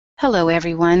Hello,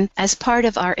 everyone. As part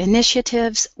of our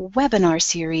Initiatives webinar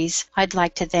series, I'd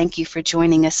like to thank you for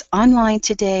joining us online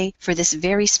today for this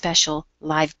very special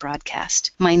live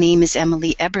broadcast. My name is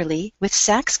Emily Eberly with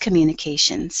Sachs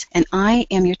Communications, and I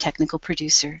am your technical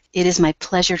producer. It is my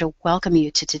pleasure to welcome you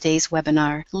to today's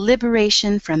webinar,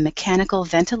 Liberation from Mechanical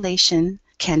Ventilation,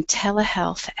 Can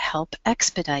Telehealth Help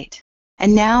Expedite?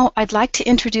 And now I'd like to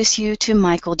introduce you to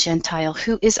Michael Gentile,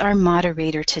 who is our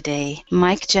moderator today.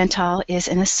 Mike Gentile is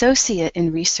an associate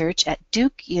in research at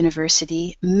Duke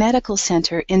University Medical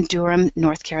Center in Durham,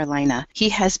 North Carolina. He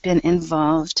has been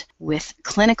involved with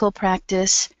clinical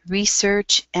practice,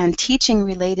 research, and teaching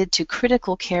related to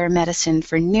critical care medicine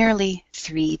for nearly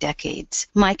 3 decades.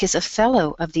 Mike is a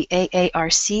fellow of the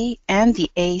AARC and the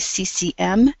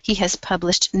ACCM. He has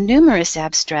published numerous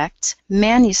abstracts,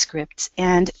 manuscripts,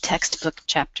 and textbook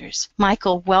chapters.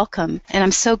 Michael, welcome, and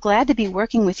I'm so glad to be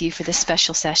working with you for this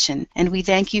special session, and we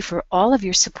thank you for all of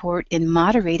your support in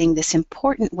moderating this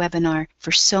important webinar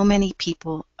for so many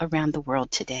people around the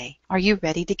world today. Are you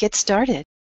ready to get started?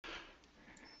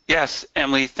 Yes,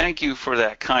 Emily, thank you for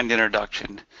that kind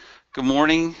introduction. Good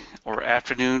morning or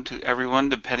afternoon to everyone,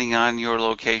 depending on your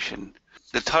location.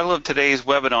 The title of today's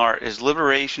webinar is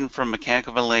Liberation from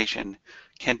Mechanical Ventilation,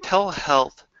 Can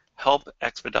Telehealth Help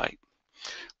Expedite?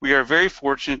 We are very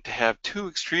fortunate to have 2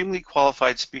 extremely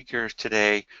qualified speakers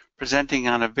today presenting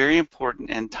on a very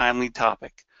important and timely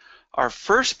topic. Our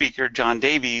first speaker, John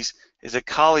Davies, is a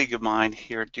colleague of mine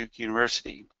here at Duke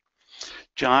University.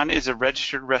 John is a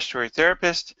registered respiratory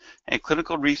therapist and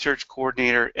clinical research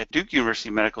coordinator at Duke University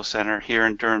Medical Center here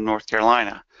in Durham, North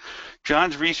Carolina.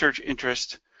 John's research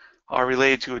interests are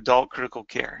related to adult critical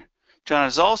care. John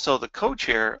is also the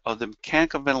co-chair of the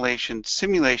Mechanical Ventilation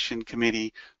Simulation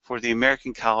Committee for the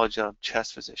American College of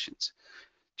Chest Physicians.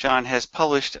 John has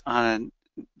published on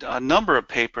a number of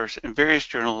papers in various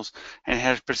journals and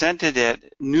has presented at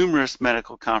numerous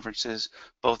medical conferences,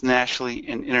 both nationally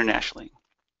and internationally.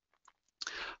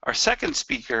 Our second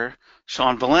speaker,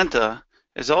 Sean Valenta,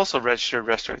 is also a registered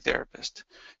respiratory therapist.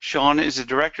 Sean is the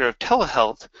director of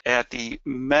telehealth at the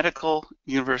Medical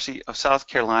University of South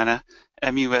Carolina,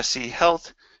 MUSC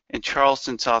Health, in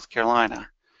Charleston, South Carolina.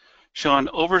 Sean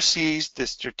oversees the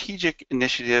strategic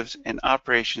initiatives and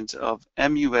operations of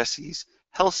MUSC's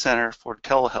Health Center for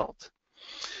Telehealth.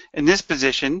 In this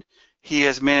position, he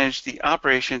has managed the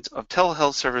operations of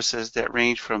telehealth services that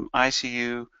range from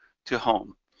ICU to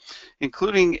home,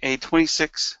 including a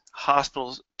 26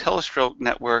 hospital telestroke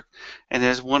network, and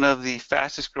is one of the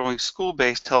fastest growing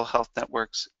school-based telehealth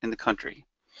networks in the country.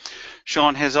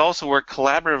 Sean has also worked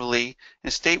collaboratively in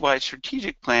statewide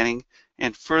strategic planning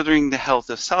and furthering the health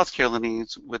of South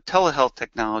Carolinians with telehealth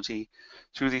technology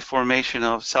through the formation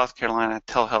of South Carolina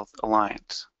Telehealth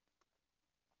Alliance.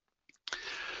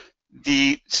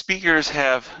 The speakers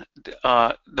have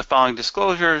the following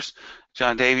disclosures.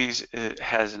 John Davies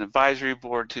has an advisory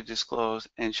board to disclose,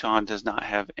 and Sean does not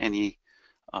have any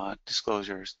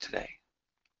disclosures today.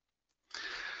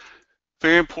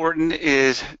 Very important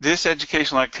is this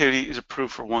educational activity is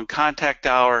approved for 1 contact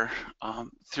hour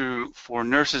for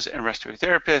nurses and respiratory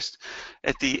therapists.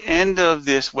 At the end of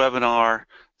this webinar,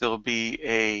 there will be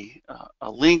a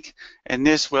link, and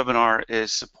this webinar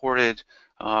is supported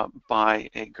by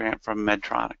a grant from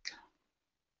Medtronic.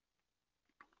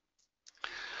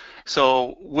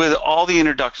 So with all the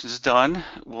introductions done,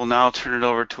 we'll now turn it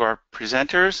over to our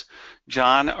presenters.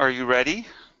 John, are you ready?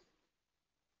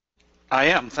 I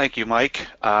am. Thank you, Mike,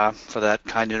 for that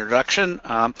kind introduction.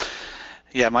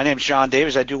 Yeah, my name is John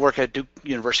Davies. I do work at Duke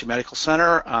University Medical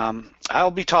Center.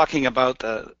 I'll be talking about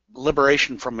the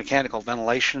liberation from mechanical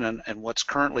ventilation and what's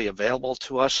currently available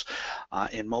to us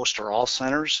in most or all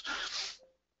centers.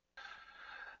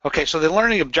 Okay, so the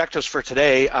learning objectives for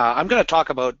today, I'm going to talk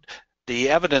about the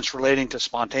evidence relating to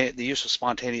the use of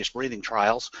spontaneous breathing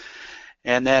trials,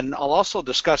 and then I'll also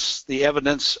discuss the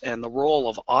evidence and the role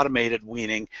of automated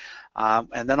weaning,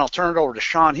 and then I'll turn it over to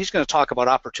Sean. He's going to talk about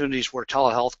opportunities where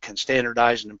telehealth can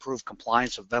standardize and improve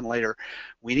compliance of ventilator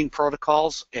weaning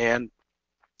protocols, and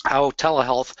how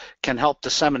telehealth can help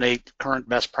disseminate current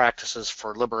best practices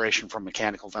for liberation from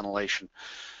mechanical ventilation.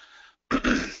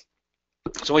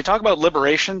 So when we talk about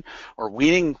liberation or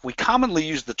weaning, we commonly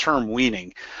use the term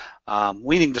weaning.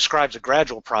 Weaning describes a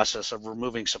gradual process of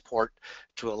removing support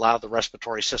to allow the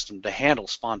respiratory system to handle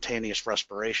spontaneous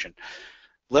respiration.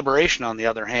 Liberation, on the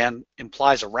other hand,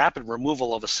 implies a rapid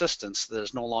removal of assistance that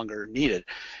is no longer needed.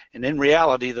 And in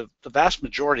reality, the vast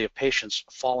majority of patients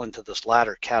fall into this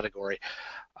latter category.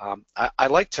 I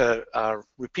like to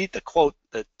repeat the quote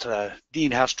that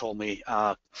Dean Hess told me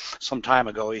some time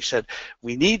ago. He said,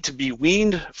 "We need to be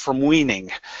weaned from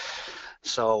weaning."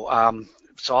 So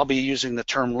So I'll be using the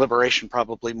term liberation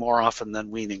probably more often than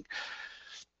weaning.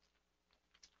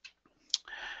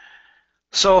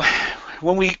 So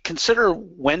when we consider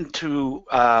when to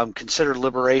consider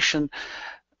liberation,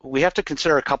 we have to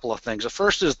consider a couple of things. The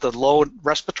first is the load,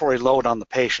 respiratory load on the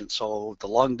patient. So the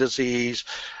lung disease,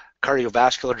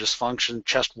 cardiovascular dysfunction,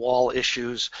 chest wall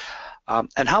issues,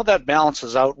 and how that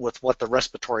balances out with what the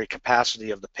respiratory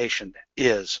capacity of the patient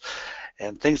is.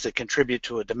 And things that contribute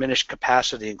to a diminished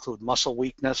capacity include muscle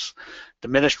weakness,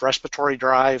 diminished respiratory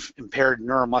drive, impaired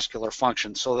neuromuscular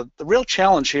function. So the real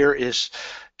challenge here is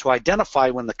to identify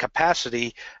when the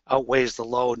capacity outweighs the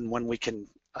load and when we can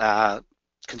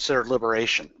consider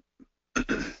liberation.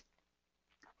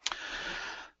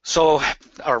 So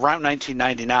around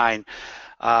 1999,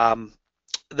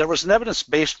 there was an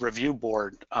evidence-based review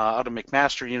board out of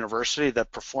McMaster University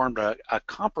that performed a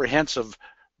comprehensive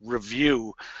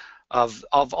review of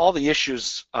all the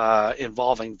issues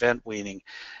involving vent weaning.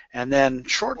 And then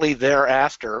shortly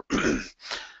thereafter,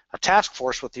 a task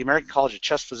force with the American College of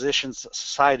Chest Physicians, the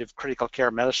Society of Critical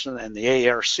Care Medicine, and the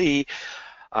AARC,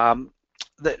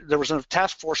 there was a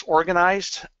task force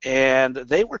organized, and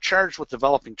they were charged with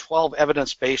developing 12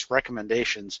 evidence-based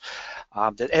recommendations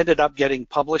that ended up getting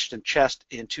published in Chest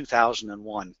in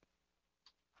 2001.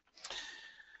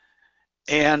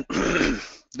 And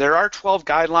there are 12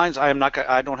 guidelines.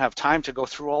 I don't have time to go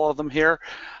through all of them here.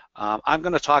 I'm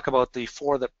going to talk about the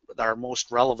 4 that are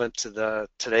most relevant to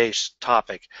today's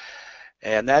topic,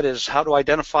 and that is how to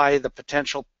identify the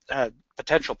potential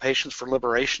patients for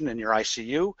liberation in your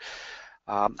ICU,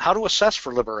 how to assess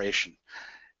for liberation,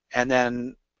 and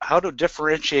then how to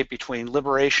differentiate between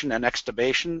liberation and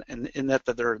extubation, in that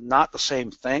they're not the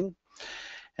same thing,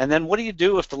 and then what do you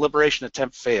do if the liberation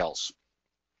attempt fails.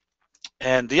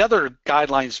 And the other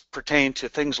guidelines pertain to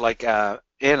things like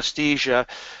anesthesia,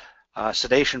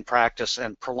 sedation practice,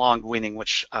 and prolonged weaning,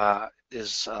 which I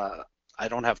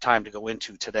don't have time to go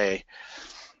into today.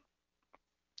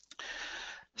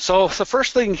 So the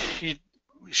first thing you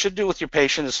should do with your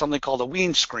patient is something called a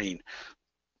wean screen.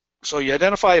 So you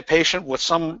identify a patient with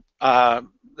some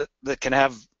that can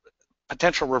have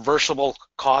potential reversible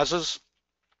causes,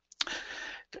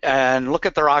 and look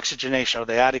at their oxygenation. Are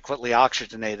they adequately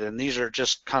oxygenated? And these are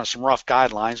just kind of some rough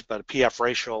guidelines, but a PF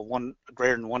ratio of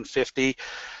greater than 150,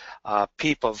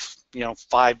 PEEP of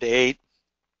 5 to 8,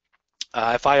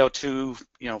 FiO2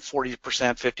 40%,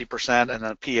 50%, and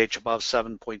then a pH above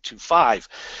 7.25.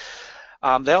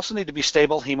 They also need to be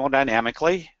stable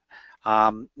hemodynamically,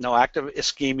 no active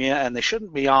ischemia, and they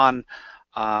shouldn't be on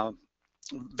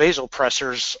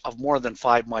vasopressors of more than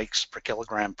 5 mics per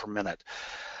kilogram per minute.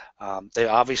 They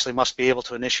obviously must be able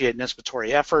to initiate an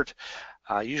inspiratory effort.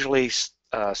 Usually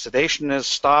sedation is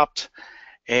stopped,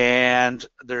 and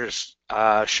there's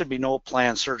should be no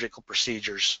planned surgical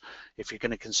procedures if you're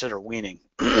going to consider weaning.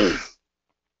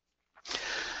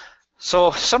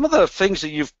 So some of the things that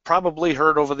you've probably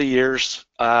heard over the years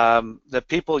that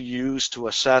people use to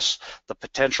assess the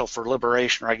potential for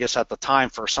liberation, or I guess at the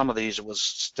time for some of these it was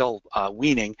still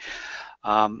weaning.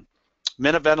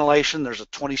 Minute ventilation, there's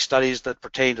 20 studies that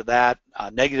pertain to that.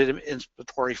 Negative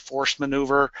inspiratory force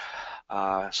maneuver,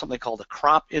 something called the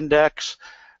CROP index,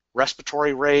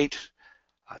 respiratory rate,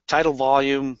 tidal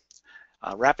volume,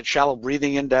 rapid shallow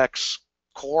breathing index,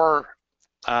 core,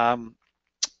 and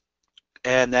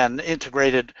then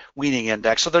integrated weaning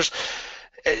index. So there's,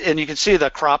 and you can see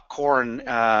the CROP, core,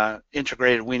 and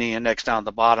integrated weaning index down at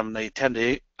the bottom. They tend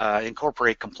to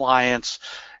incorporate compliance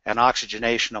and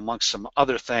oxygenation amongst some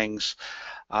other things.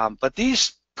 But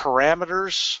these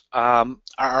parameters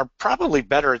are probably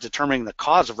better at determining the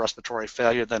cause of respiratory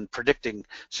failure than predicting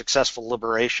successful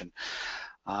liberation.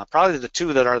 Probably the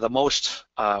 2 that are the most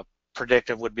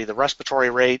predictive would be the respiratory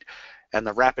rate and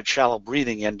the rapid shallow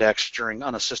breathing index during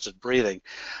unassisted breathing.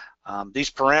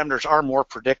 These parameters are more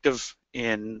predictive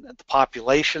in the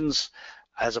populations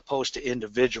as opposed to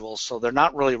individuals, so they're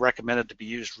not really recommended to be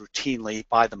used routinely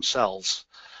by themselves.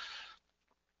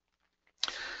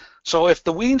 So if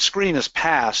the wean screen is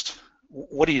passed,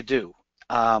 what do you do?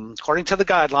 According to the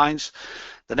guidelines,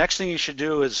 the next thing you should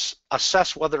do is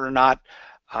assess whether or not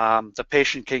the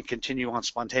patient can continue on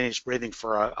spontaneous breathing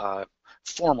for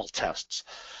formal tests.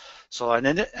 So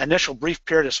an initial brief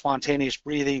period of spontaneous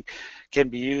breathing can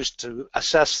be used to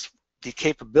assess the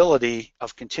capability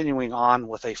of continuing on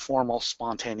with a formal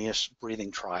spontaneous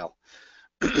breathing trial.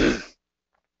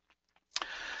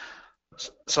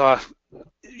 So,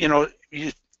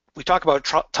 we talk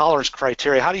about tolerance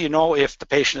criteria. How do you know if the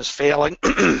patient is failing,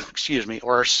 excuse me,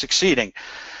 or succeeding?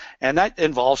 And that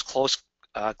involves close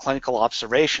clinical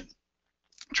observation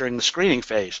during the screening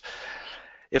phase.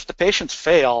 If the patients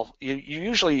fail, you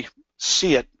usually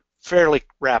see it fairly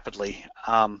rapidly.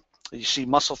 You see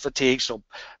muscle fatigue, so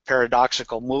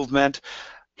paradoxical movement,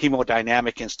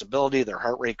 hemodynamic instability, their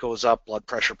heart rate goes up, blood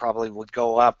pressure probably would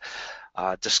go up,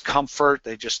 discomfort,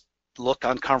 they just look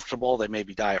uncomfortable, they may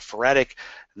be diaphoretic,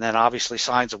 and then obviously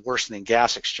signs of worsening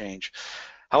gas exchange.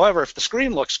 However, if the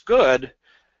screen looks good,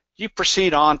 you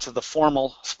proceed on to the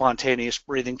formal spontaneous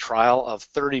breathing trial of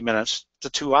 30 minutes to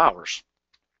 2 hours.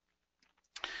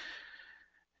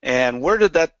 And where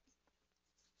did that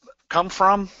come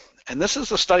from? And this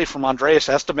is a study from Andreas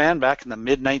Esteban back in the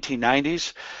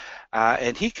mid-1990s,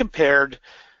 and he compared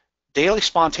daily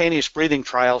spontaneous breathing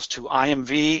trials to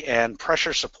IMV and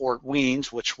pressure support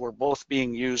weans, which were both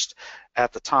being used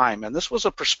at the time. And this was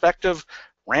a prospective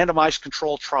randomized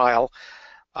controlled trial,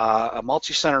 a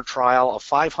multi-center trial of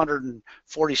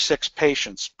 546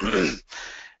 patients.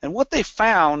 And what they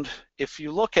found, if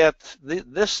you look at,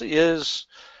 this is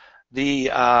the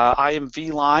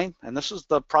IMV line, and this is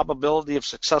the probability of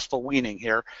successful weaning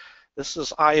here. This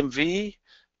is IMV,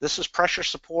 this is pressure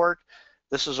support,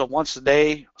 this is a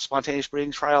once-a-day spontaneous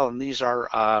breathing trial, and these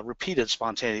are repeated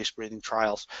spontaneous breathing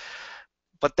trials.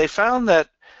 But they found that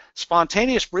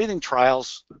spontaneous breathing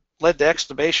trials led to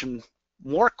extubation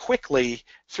more quickly,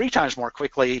 3 times more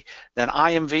quickly than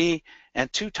IMV,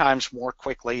 and 2 times more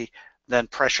quickly than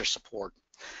pressure support.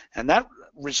 And that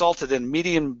resulted in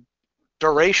median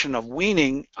duration of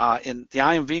weaning in the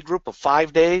IMV group of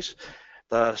 5 days,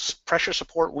 the pressure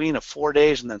support wean of 4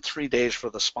 days, and then 3 days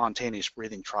for the spontaneous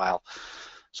breathing trial.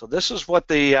 So this is what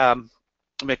the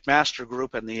McMaster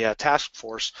group and the task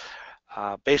force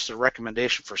based their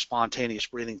recommendation for spontaneous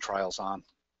breathing trials on.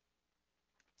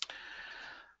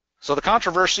 So the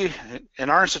controversy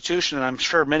in our institution, and I'm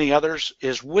sure many others,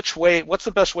 is what's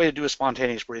the best way to do a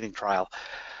spontaneous breathing trial?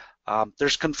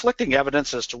 There's conflicting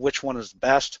evidence as to which one is the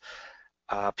best.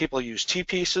 People use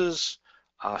T-pieces,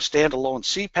 standalone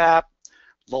CPAP,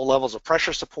 low levels of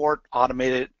pressure support,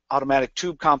 automatic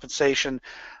tube compensation.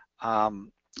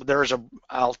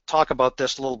 I'll talk about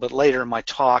this a little bit later in my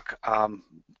talk.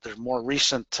 There's more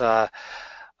recent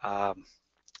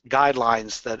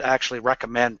guidelines that actually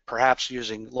recommend perhaps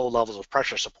using low levels of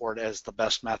pressure support as the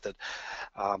best method,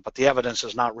 but the evidence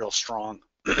is not real strong.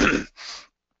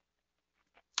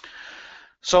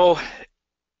 So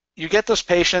you get this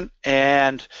patient,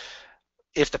 and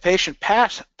if the patient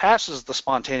passes the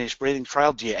spontaneous breathing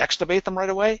trial, do you extubate them right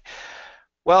away?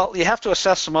 Well, you have to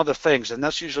assess some other things, and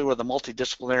that's usually where the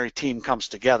multidisciplinary team comes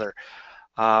together.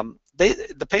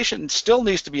 The patient still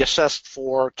needs to be assessed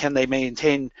for, can they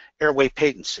maintain airway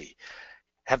patency?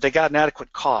 Have they got an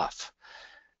adequate cough?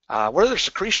 What are their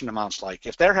secretion amounts like?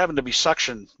 If they're having to be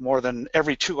suctioned more than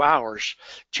every 2 hours,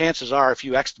 chances are if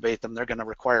you extubate them, they're going to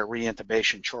require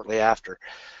reintubation shortly after.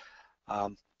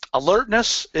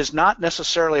 Alertness is not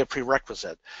necessarily a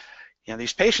prerequisite. You know,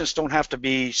 these patients don't have to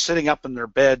be sitting up in their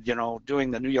bed, you know,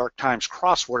 doing the New York Times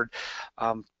crossword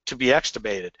to be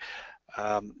extubated.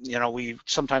 You know, we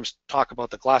sometimes talk about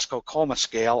the Glasgow Coma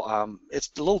Scale. It's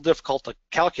a little difficult to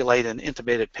calculate in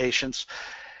intubated patients,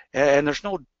 and there's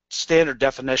no standard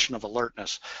definition of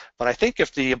alertness. But I think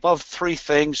if the above 3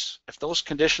 things, if those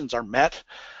conditions are met,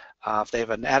 if they have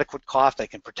an adequate cough, they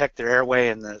can protect their airway,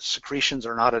 and the secretions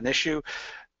are not an issue,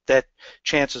 that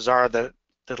chances are that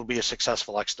it'll be a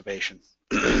successful extubation.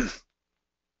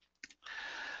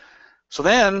 So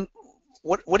then,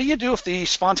 what do you do if the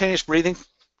spontaneous breathing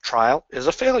trial is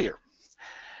a failure?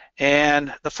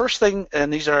 And the first thing,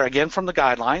 and these are again from the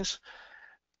guidelines,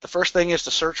 the first thing is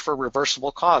to search for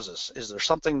reversible causes. Is there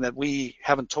something that we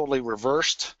haven't totally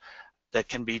reversed that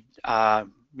can be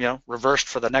reversed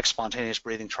for the next spontaneous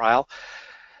breathing trial?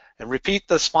 And repeat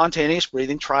the spontaneous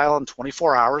breathing trial in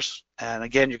 24 hours. And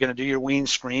again, you're going to do your wean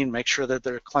screen, make sure that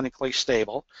they're clinically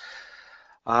stable.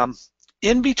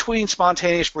 In between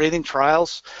spontaneous breathing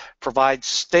trials, provide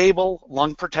stable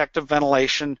lung protective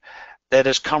ventilation that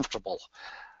is comfortable.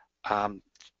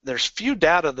 There's few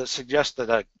data that suggest that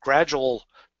a gradual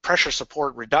pressure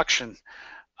support reduction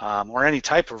or any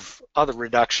type of other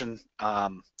reduction,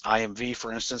 IMV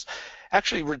for instance,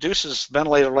 actually reduces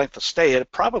ventilator length of stay. It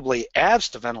probably adds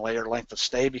to ventilator length of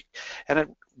stay, and it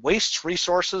wastes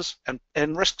resources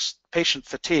and risks patient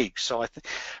fatigue. So I think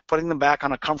putting them back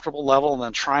on a comfortable level and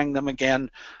then trying them again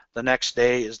the next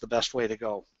day is the best way to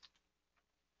go.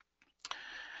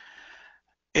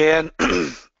 And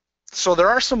so there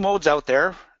are some modes out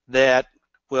there that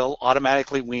will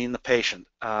automatically wean the patient.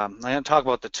 I'm going to talk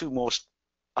about the 2 most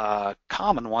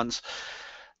common ones.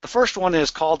 The first one is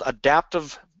called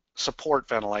adaptive support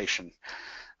ventilation,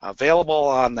 available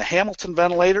on the Hamilton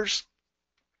ventilators.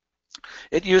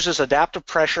 It uses adaptive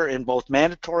pressure in both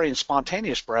mandatory and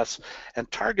spontaneous breaths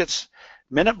and targets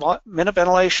minute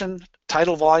ventilation,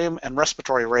 tidal volume, and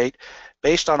respiratory rate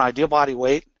based on ideal body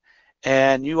weight.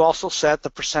 And you also set the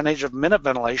percentage of minute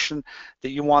ventilation that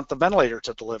you want the ventilator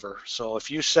to deliver. So if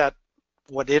you set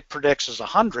what it predicts as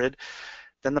 100,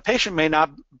 then the patient may not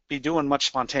be doing much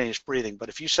spontaneous breathing. But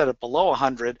if you set it below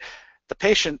 100, the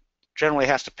patient generally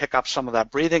has to pick up some of that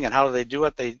breathing. And how do they do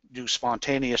it? They do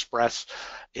spontaneous breaths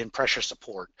in pressure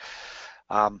support.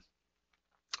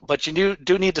 But you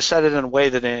do need to set it in a way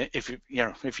that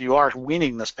if you are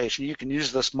weaning this patient, you can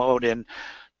use this mode in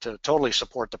to totally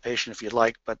support the patient if you'd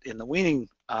like. But in the weaning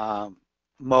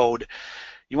mode,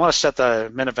 you want to set the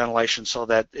minute ventilation so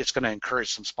that it's going to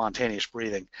encourage some spontaneous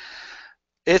breathing.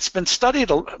 It's been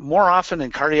studied more often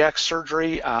in cardiac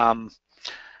surgery,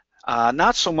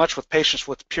 not so much with patients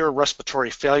with pure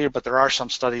respiratory failure, but there are some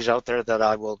studies out there that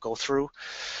I will go through.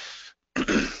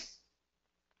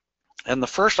 And the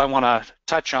first I want to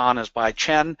touch on is by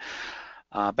Chen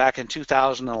back in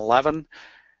 2011.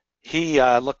 He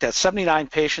looked at 79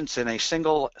 patients in a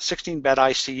single 16-bed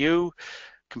ICU,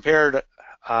 compared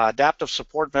adaptive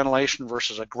support ventilation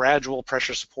versus a gradual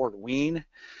pressure support wean,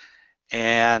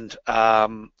 and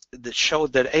that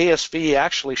showed that ASV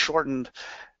actually shortened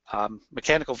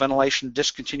mechanical ventilation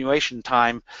discontinuation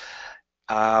time.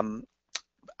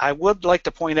 I would like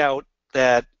to point out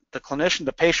that the clinician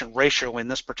to patient ratio in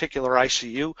this particular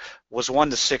ICU was 1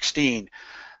 to 16.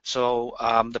 So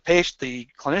the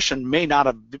clinician may not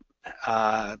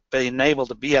have been able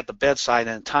to be at the bedside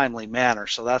in a timely manner.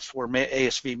 So that's where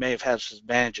ASV may have had its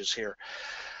advantages here.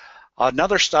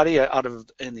 Another study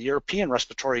in the European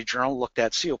Respiratory Journal looked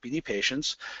at COPD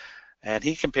patients, and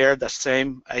he compared the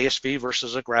same ASV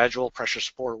versus a gradual pressure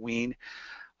support wean.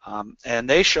 And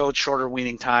they showed shorter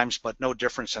weaning times, but no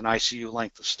difference in ICU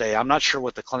length of stay. I'm not sure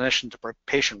what the clinician to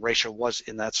patient ratio was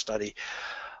in that study,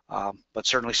 but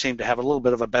certainly seemed to have a little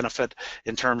bit of a benefit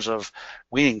in terms of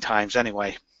weaning times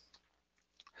anyway.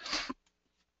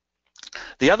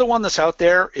 The other one that's out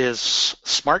there is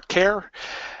SmartCare.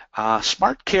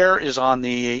 SmartCare is on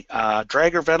the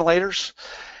Drager ventilators,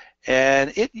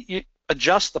 and it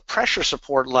adjusts the pressure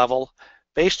support level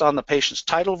based on the patient's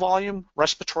tidal volume,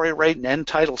 respiratory rate, and end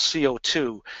tidal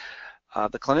CO2.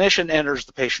 The clinician enters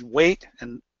the patient weight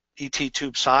and ET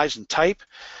tube size and type,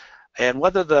 and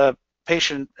whether the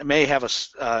patient may have a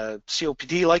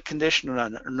COPD-like condition or a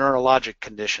neurologic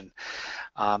condition.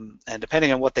 And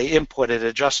depending on what they input, it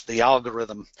adjusts the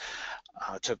algorithm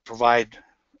to provide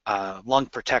lung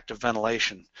protective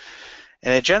ventilation.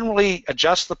 And it generally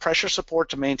adjusts the pressure support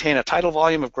to maintain a tidal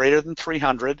volume of greater than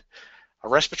 300, a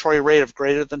respiratory rate of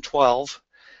greater than 12,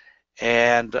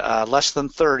 and less than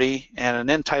 30, and an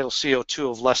end tidal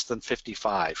CO2 of less than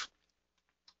 55.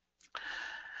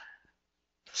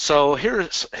 So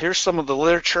here's some of the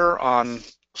literature on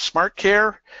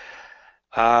SmartCare.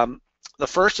 The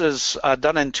first is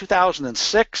done in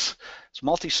 2006. It's a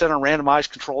multi-center randomized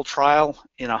controlled trial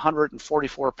in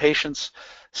 144 patients,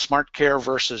 SmartCare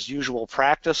versus usual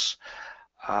practice.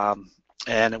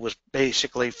 And it was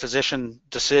basically physician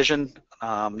decision,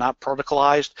 not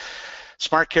protocolized.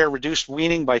 SmartCare reduced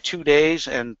weaning by 2 days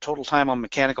and total time on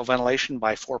mechanical ventilation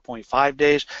by 4.5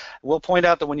 days. We'll point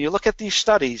out that when you look at these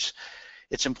studies,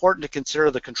 it's important to consider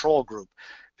the control group,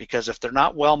 because if they're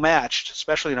not well matched,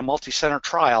 especially in a multi-center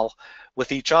trial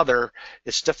with each other,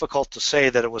 it's difficult to say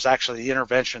that it was actually the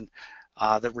intervention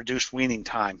that reduced weaning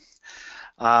time.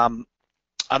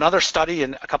 Another study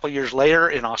a couple years later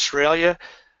in Australia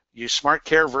used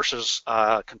SmartCare versus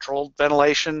controlled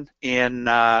ventilation in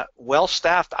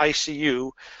well-staffed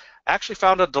ICU, actually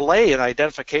found a delay in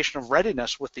identification of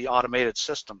readiness with the automated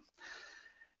system.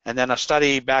 And then a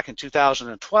study back in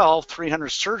 2012, 300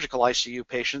 surgical ICU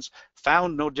patients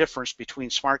found no difference between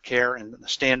SmartCare and the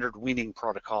standard weaning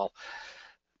protocol.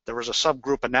 There was a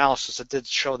subgroup analysis that did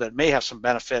show that it may have some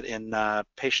benefit in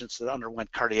patients that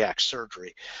underwent cardiac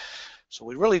surgery. So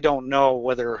we really don't know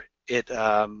whether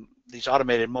these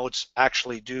automated modes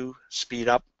actually do speed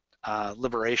up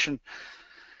liberation.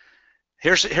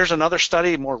 Here's another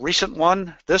study, a more recent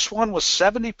one. This one was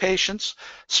 70 patients,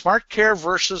 SmartCare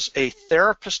versus a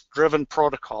therapist-driven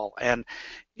protocol. And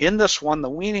in this one,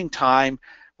 the weaning time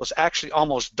was actually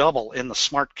almost double in the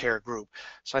SmartCare group.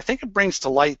 So I think it brings to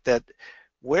light that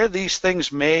where these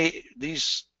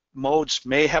modes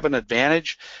may have an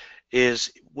advantage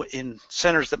is in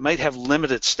centers that might have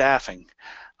limited staffing.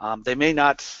 They may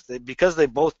not, because they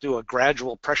both do a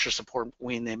gradual pressure support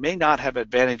wean, they may not have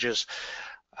advantages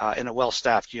in a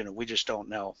well-staffed unit. We just don't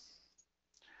know.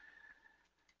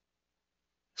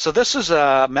 So this is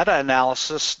a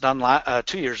meta-analysis done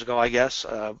 2 years ago, I guess,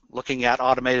 looking at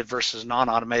automated versus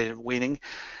non-automated weaning.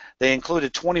 They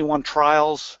included 21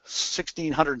 trials,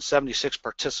 1,676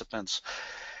 participants,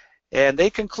 and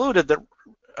they concluded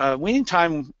that weaning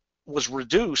time was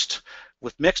reduced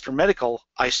with mixed or medical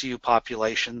ICU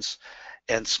populations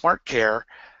and smart care,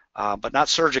 but not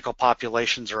surgical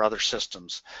populations or other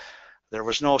systems. There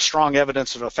was no strong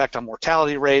evidence of effect on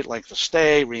mortality rate, length of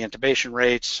stay, reintubation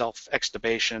rates,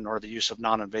 self-extubation, or the use of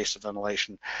non-invasive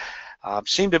ventilation.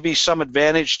 Seemed to be some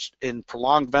advantage in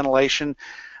prolonged ventilation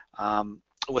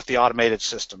with the automated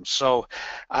system. So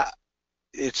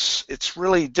it's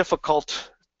really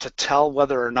difficult to tell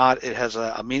whether or not it has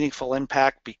a meaningful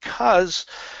impact, because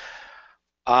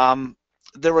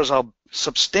there was a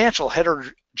substantial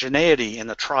heterogeneity in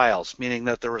the trials, meaning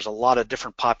that there was a lot of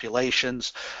different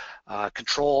populations. The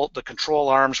control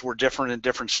arms were different in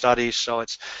different studies, so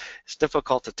it's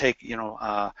difficult to take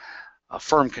a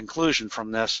firm conclusion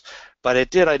from this. But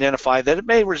it did identify that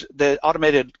the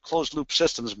automated closed loop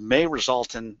systems may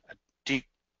result in a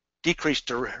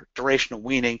decreased duration of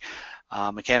weaning,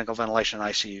 mechanical ventilation, and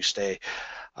ICU stay.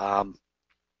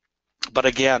 But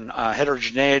again,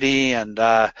 heterogeneity and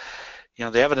the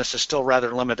evidence is still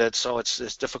rather limited, so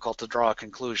it's difficult to draw a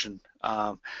conclusion.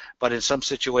 But in some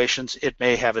situations, it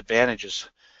may have advantages.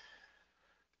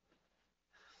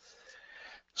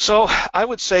 So I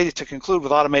would say, to conclude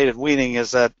with automated weaning,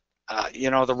 is that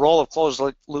the role of closed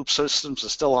loop systems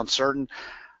is still uncertain.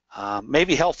 May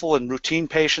be helpful in routine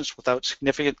patients without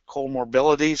significant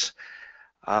comorbidities.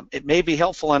 It may be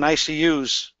helpful in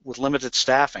ICUs with limited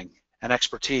staffing and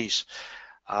expertise.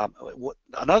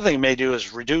 Another thing it may do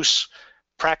is reduce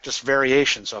practice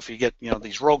variation. So if you get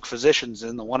these rogue physicians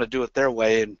and they want to do it their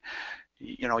way, and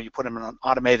you put them in an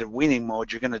automated weaning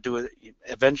mode, you're going to do it,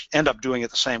 end up doing it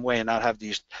the same way and not have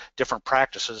these different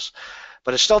practices.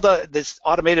 But it's still this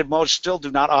automated modes still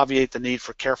do not obviate the need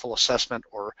for careful assessment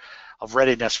or of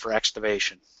readiness for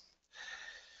extubation.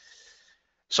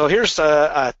 So here's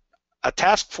a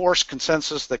task force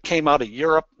consensus that came out of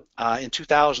Europe in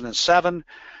 2007,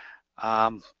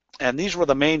 and these were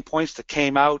the main points that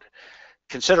came out.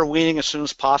 Consider weaning as soon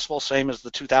as possible, same as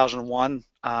the 2001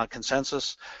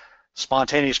 consensus.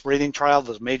 Spontaneous breathing trial,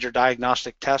 the major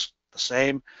diagnostic test, the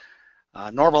same.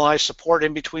 Normalize support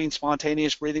in between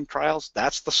spontaneous breathing trials,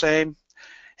 that's the same.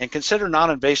 And consider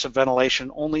non-invasive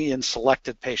ventilation only in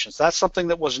selected patients. That's something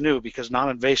that was new, because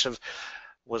non-invasive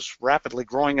was rapidly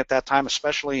growing at that time,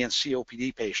 especially in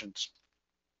COPD patients.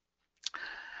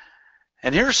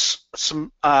 And here's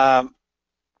some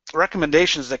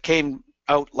recommendations that came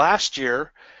out last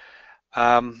year.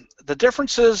 The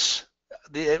differences,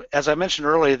 as I mentioned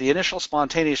earlier, the initial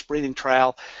spontaneous breathing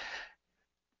trial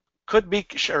should be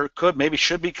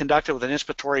conducted with an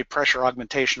inspiratory pressure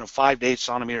augmentation of 5 to 8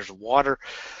 centimeters of water.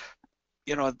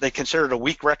 They considered a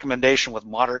weak recommendation with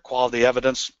moderate quality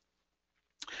evidence.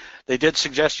 They did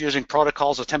suggest using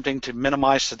protocols attempting to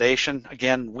minimize sedation.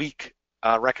 Again, weak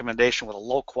recommendation with a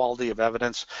low quality of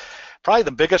evidence. Probably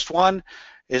the biggest one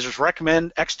is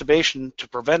recommend extubation to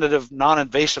preventative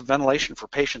non-invasive ventilation for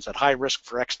patients at high risk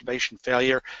for extubation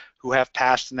failure who have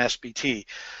passed an SBT.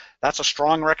 That's a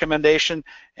strong recommendation,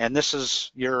 and this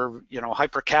is your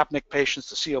hypercapnic patients.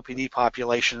 The COPD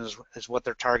population is what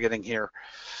they're targeting here.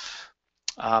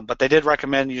 But they did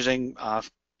recommend using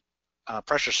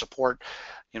pressure support,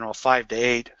 5 to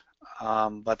 8.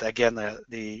 But again,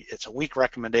 it's a weak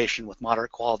recommendation with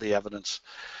moderate quality evidence.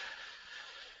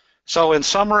 So in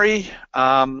summary,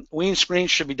 wean screens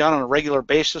should be done on a regular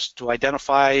basis to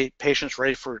identify patients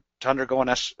ready to undergo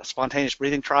a spontaneous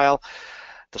breathing trial.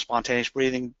 The spontaneous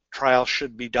breathing trial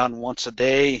should be done once a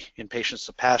day in patients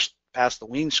that pass the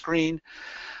wean screen.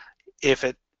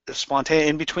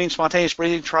 In between spontaneous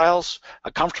breathing trials,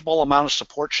 a comfortable amount of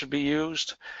support should be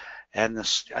used. And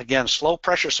this, again, slow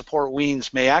pressure support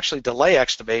weans may actually delay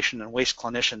extubation and waste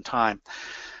clinician time.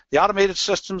 The automated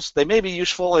systems, they may be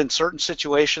useful in certain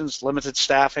situations, limited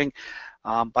staffing,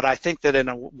 but I think that in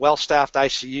a well-staffed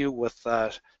ICU with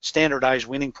standardized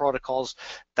weaning protocols,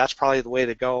 that's probably the way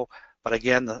to go. But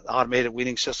again, the automated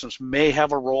weaning systems may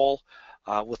have a role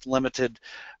with limited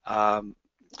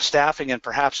staffing and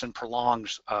perhaps in prolonged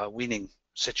weaning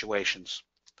situations.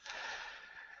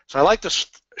 So I like to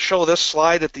show this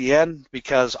slide at the end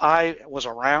because I was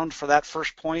around for that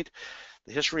first point,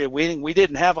 the history of weaning. We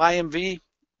didn't have IMV.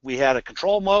 We had a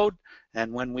control mode,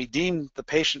 and when we deemed the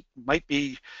patient might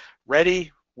be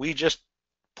ready, we just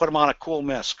put them on a cool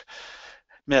mist.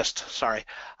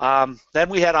 Then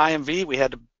we had IMV. We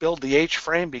had to build the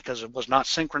H-frame because it was not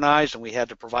synchronized, and we had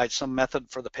to provide some method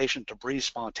for the patient to breathe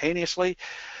spontaneously.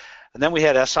 And then we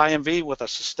had SIMV with a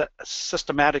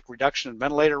systematic reduction in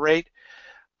ventilator rate.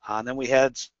 And then we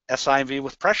had SIMV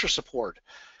with pressure support.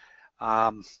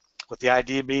 with the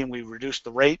idea being we reduce the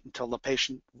rate until the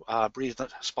patient breathes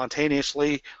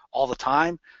spontaneously all the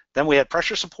time. Then we had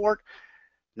pressure support.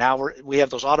 Now we have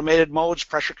those automated modes,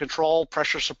 pressure control,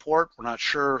 pressure support. We're not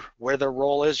sure where their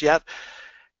role is yet.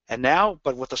 And now,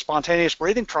 but with the spontaneous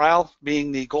breathing trial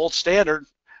being the gold standard,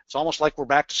 it's almost like we're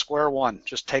back to square one.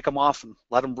 Just take them off and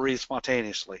let them breathe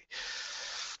spontaneously.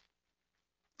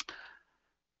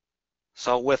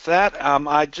 So with that,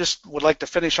 I just would like to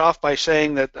finish off by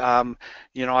saying that,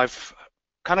 you know, I've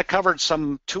kind of covered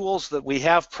some tools that we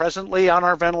have presently on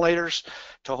our ventilators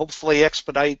to hopefully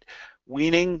expedite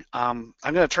weaning. I'm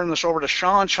going to turn this over to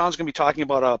Sean. Sean's going to be talking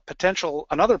about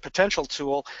another potential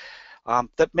tool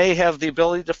that may have the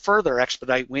ability to further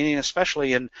expedite weaning,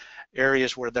 especially in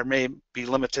areas where there may be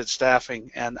limited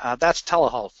staffing, and that's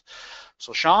telehealth.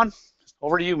 So Sean,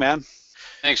 over to you, man.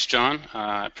 Thanks, John.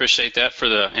 I appreciate that for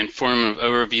the informative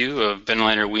overview of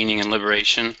ventilator weaning and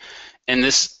liberation. In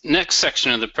this next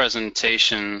section of the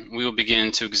presentation, we will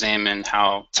begin to examine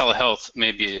how telehealth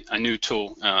may be a new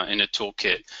tool in a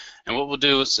toolkit. And what we'll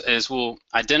do is we'll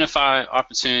identify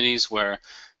opportunities where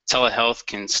telehealth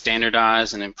can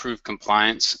standardize and improve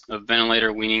compliance of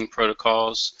ventilator weaning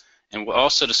protocols, and we'll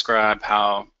also describe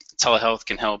how telehealth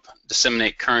can help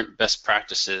disseminate current best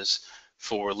practices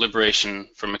for liberation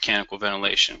from mechanical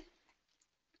ventilation.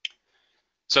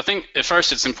 So I think at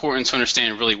first it's important to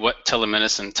understand really what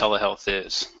telemedicine telehealth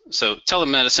is. So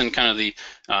telemedicine, kind of the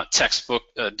textbook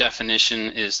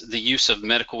definition, is the use of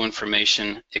medical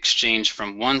information exchanged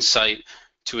from one site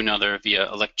to another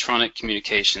via electronic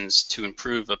communications to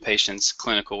improve a patient's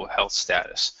clinical health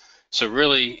status. So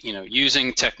really, you know,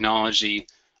 using technology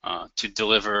to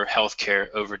deliver healthcare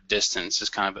over distance is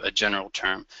kind of a general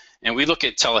term. And we look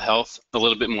at telehealth a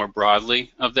little bit more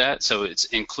broadly of that, so it's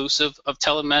inclusive of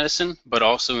telemedicine, but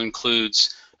also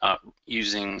includes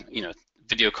using, you know,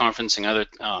 video conferencing, other,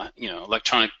 you know,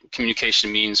 electronic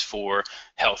communication means for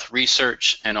health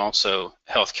research and also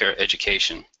healthcare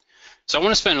education. So I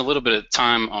want to spend a little bit of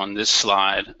time on this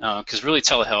slide because really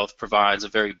telehealth provides a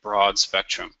very broad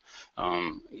spectrum,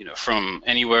 you know, from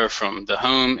anywhere from the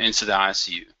home into the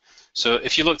ICU. So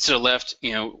if you look to the left,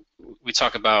 you know, we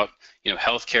talk about, you know,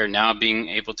 healthcare now being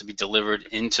able to be delivered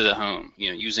into the home, you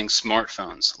know, using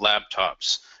smartphones,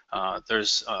 laptops.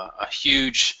 There's a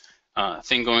huge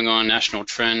thing going on, national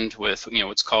trend with, you know,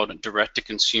 what's called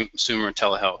direct-to-consumer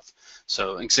telehealth.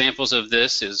 So examples of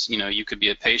this is, you know, you could be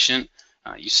a patient,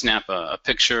 you snap a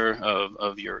picture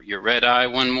of your red eye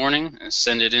one morning and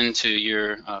send it into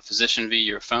your physician via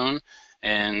your phone,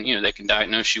 and, you know, they can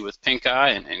diagnose you with pink eye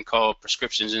and call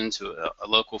prescriptions into a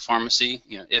local pharmacy,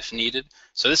 you know, if needed.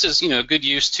 So this is, you know, good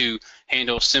use to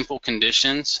handle simple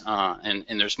conditions,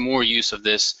 and there's more use of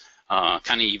this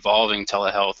kind of evolving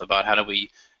telehealth about how do we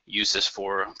use this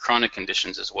for chronic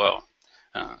conditions as well.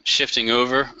 Shifting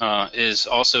over is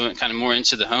also kind of more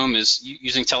into the home, is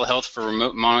using telehealth for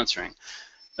remote monitoring.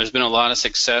 There's been a lot of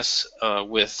success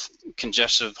with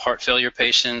congestive heart failure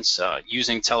patients,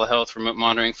 using telehealth remote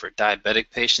monitoring for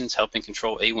diabetic patients, helping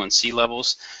control A1C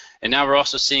levels. And now we're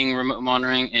also seeing remote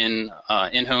monitoring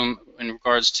in-home in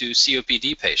regards to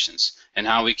COPD patients and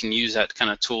how we can use that kind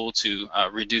of tool to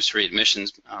reduce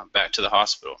readmissions back to the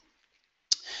hospital.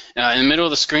 In the middle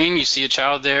of the screen, you see a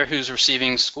child there who's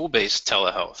receiving school-based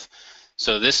telehealth.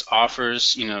 So this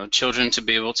offers, you know, children to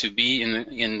be able to be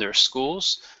in their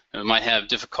schools, might have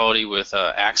difficulty with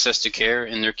access to care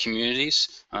in their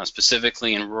communities,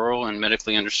 specifically in rural and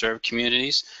medically underserved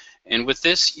communities. And with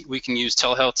this, we can use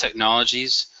telehealth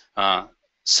technologies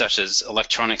such as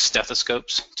electronic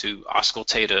stethoscopes to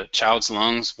auscultate a child's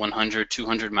lungs 100,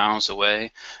 200 miles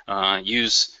away,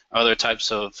 use other types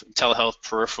of telehealth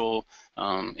peripheral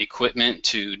equipment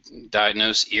to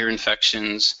diagnose ear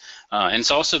infections, and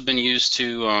it's also been used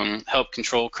to help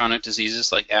control chronic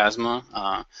diseases like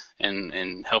asthma,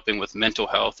 and helping with mental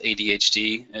health.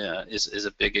 ADHD is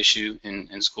a big issue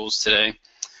in schools today.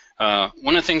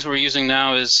 One of the things we're using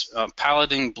now is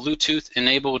piloting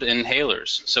Bluetooth-enabled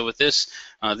inhalers. So with this,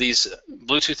 these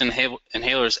Bluetooth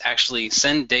inhalers actually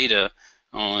send data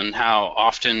on how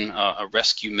often a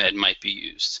rescue med might be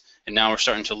used. And now we're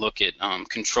starting to look at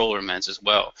controller meds as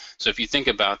well. So if you think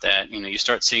about that, you know, you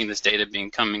start seeing this data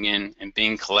coming in and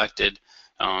being collected,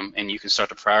 and you can start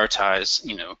to prioritize,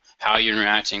 you know, how you're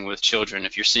interacting with children.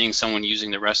 If you're seeing someone using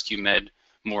the rescue med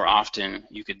more often,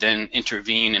 you could then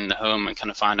intervene in the home and kind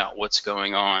of find out what's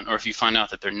going on. Or if you find out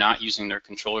that they're not using their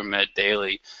controller med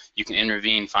daily, you can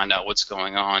intervene, find out what's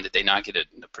going on. Did they not get a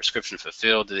prescription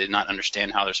fulfilled? Did they not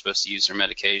understand how they're supposed to use their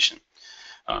medication?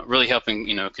 Really helping,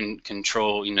 you know,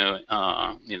 control, you know,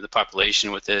 the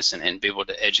population with this and be able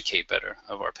to educate better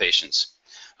of our patients.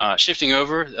 Shifting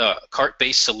over,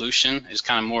 cart-based solution is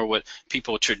kind of more what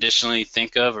people traditionally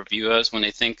think of or view as when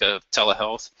they think of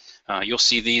telehealth. You'll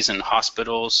see these in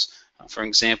hospitals, for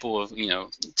example, of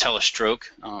telestroke,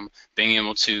 being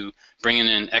able to bring in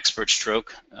an expert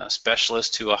stroke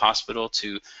specialist to a hospital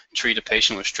to treat a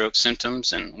patient with stroke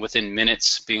symptoms, and within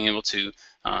minutes being able to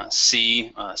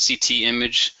see a CT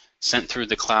image sent through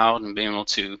the cloud and being able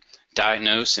to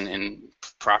diagnose and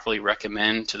properly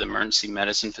recommend to the emergency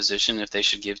medicine physician if they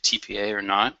should give TPA or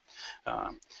not.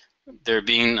 They're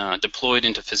being deployed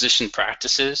into physician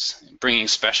practices, bringing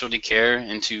specialty care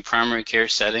into primary care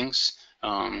settings,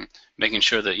 making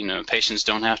sure that patients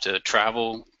don't have to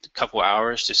travel a couple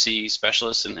hours to see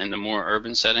specialists in the more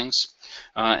urban settings.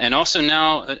 And also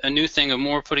now a new thing of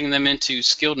more putting them into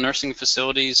skilled nursing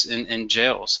facilities and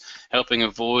jails, helping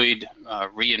avoid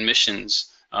readmissions,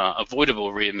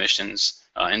 avoidable readmissions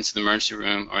into the emergency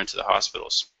room or into the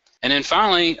hospitals. And then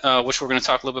finally, which we're going to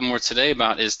talk a little bit more today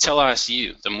about, is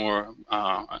tele-ICU, the more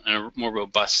in a more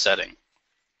robust setting.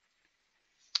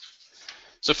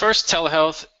 So first,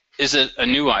 telehealth is a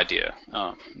new idea.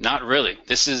 Not really.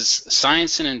 This is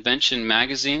Science and Invention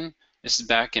magazine. This is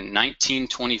back in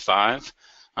 1925.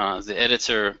 The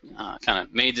editor kind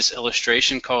of made this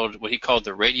illustration called what he called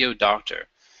the radio doctor.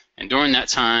 And during that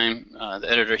time, the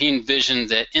editor, he envisioned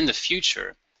that in the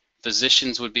future,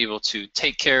 physicians would be able to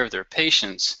take care of their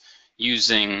patients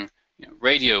using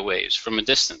radio waves from a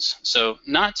distance. So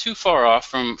not too far off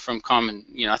from common,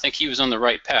 I think he was on the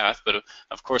right path, but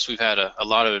of course we've had a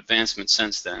lot of advancement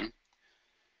since then.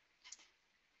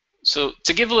 So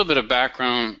to give a little bit of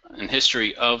background and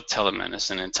history of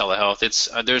telemedicine and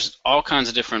telehealth, there's all kinds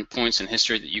of different points in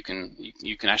history that you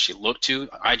can actually look to.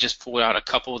 I just pulled out a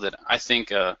couple that I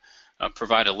think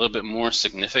provide a little bit more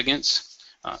significance.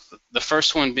 The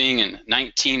first one being in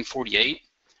 1948,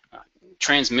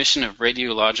 transmission of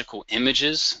radiological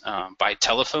images by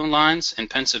telephone lines in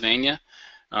Pennsylvania.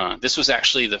 This was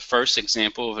actually the first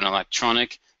example of an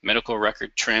electronic medical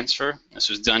record transfer. This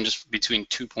was done just between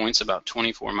 2 points about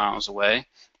 24 miles away.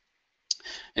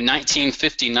 In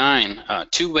 1959,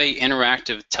 two-way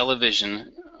interactive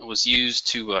television was used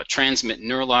to transmit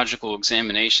neurological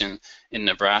examination in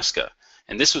Nebraska.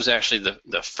 And this was actually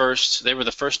the first, they were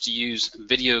the first to use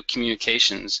video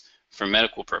communications for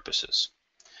medical purposes.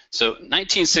 So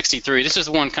 1963, this is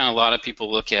the one kind of a lot of people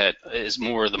look at as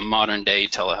more the modern day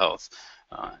telehealth.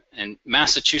 And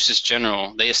Massachusetts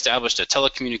General, they established a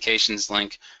telecommunications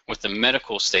link with the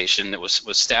medical station that was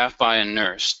staffed by a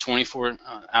nurse 24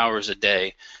 hours a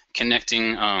day,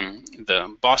 connecting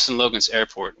the Boston Logan's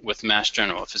Airport with Mass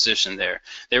General, a physician there.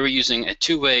 They were using a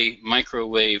two-way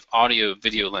microwave audio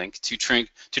video link to treat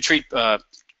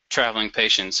traveling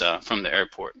patients from the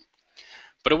airport.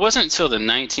 But it wasn't until the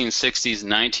 1960s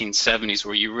and 1970s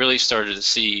where you really started to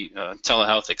see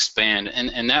telehealth expand,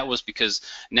 and that was because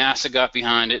NASA got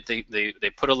behind it. They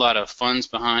put a lot of funds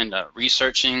behind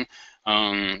researching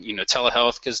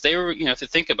telehealth, because they were, if you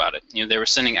think about it, they were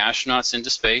sending astronauts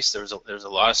into space. There was a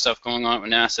lot of stuff going on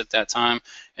with NASA at that time,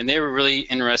 and they were really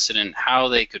interested in how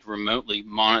they could remotely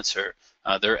monitor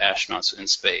their astronauts in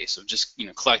space, of just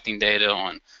collecting data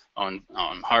on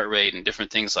heart rate and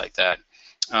different things like that.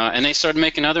 And they started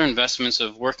making other investments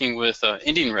of working with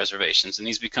Indian reservations, and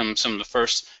these become some of the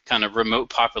first kind of remote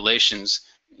populations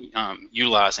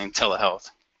utilizing telehealth.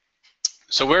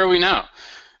 So where are we now?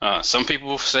 Some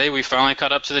people say we finally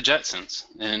caught up to the Jetsons,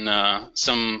 and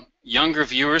some younger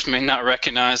viewers may not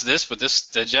recognize this, but the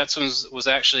Jetsons was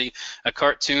actually a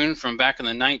cartoon from back in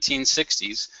the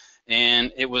 1960s,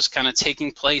 and it was kind of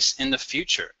taking place in the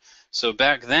future. So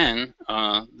back then,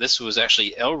 this was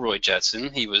actually Elroy Jetson.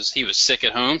 He was sick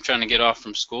at home, trying to get off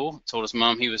from school. Told his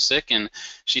mom he was sick, and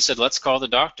she said, "Let's call the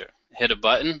doctor." Hit a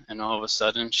button, and all of a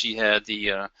sudden, she had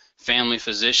the family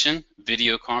physician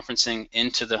video conferencing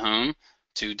into the home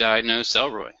to diagnose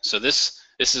Elroy. So this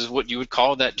is what you would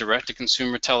call that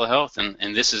direct-to-consumer telehealth,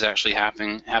 and this is actually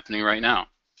happening right now.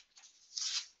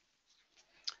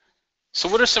 So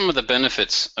what are some of the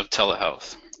benefits of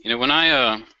telehealth?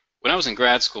 When I was in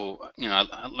grad school,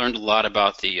 I learned a lot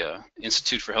about the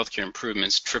Institute for Healthcare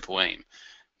Improvement's Triple Aim,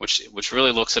 which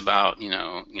really looks about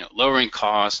lowering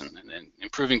costs and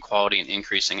improving quality and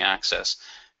increasing access.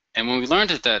 And when we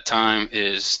learned at that time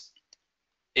is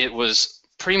it was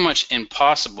pretty much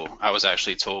impossible, I was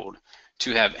actually told,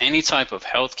 to have any type of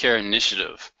healthcare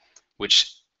initiative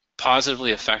which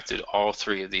positively affected all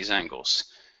three of these angles.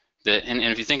 And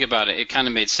if you think about it, it kind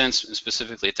of made sense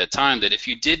specifically at that time that if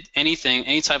you did any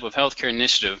type of healthcare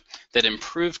initiative that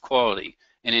improved quality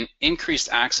and increased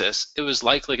access, it was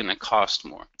likely going to cost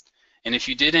more. And if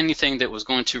you did anything that was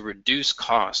going to reduce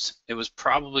cost, it was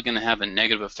probably going to have a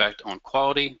negative effect on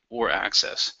quality or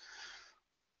access.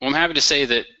 Well, I'm happy to say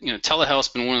that telehealth's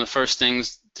been one of the first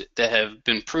things that have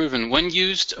been proven, when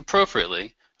used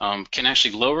appropriately, can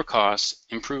actually lower costs,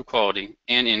 improve quality,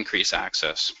 and increase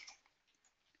access.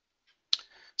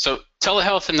 So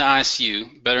telehealth in the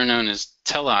ICU, better known as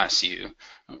tele-ICU,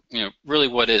 really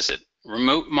what is it?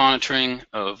 Remote monitoring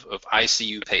of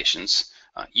ICU patients,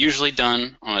 usually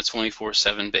done on a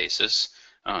 24/7 basis.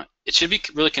 It should be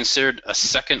really considered a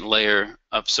second layer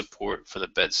of support for the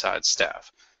bedside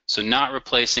staff. So not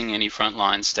replacing any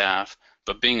frontline staff,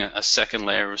 but being a second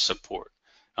layer of support.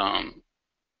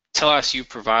 Tele-ICU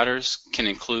providers can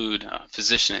include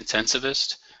physician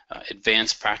intensivists,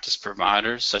 advanced practice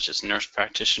providers such as nurse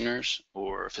practitioners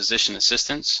or physician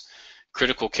assistants,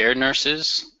 critical care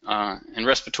nurses, and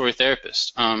respiratory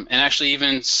therapists. And actually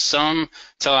even some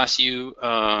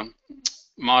tele-ICU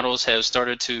models have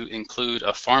started to include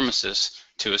a pharmacist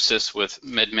to assist with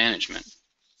med management.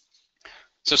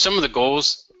 So some of the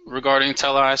goals regarding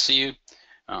tele-ICU,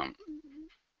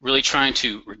 really trying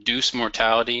to reduce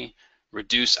mortality,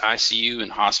 reduce ICU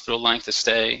and hospital length of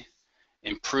stay,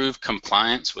 improve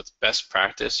compliance with best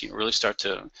practice, really start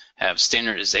to have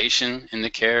standardization in the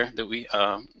care that we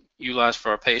utilize for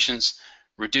our patients,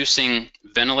 reducing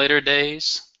ventilator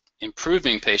days,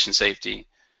 improving patient safety,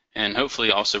 and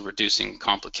hopefully also reducing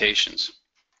complications.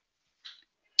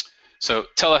 So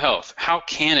telehealth, how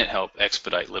can it help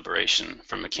expedite liberation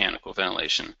from mechanical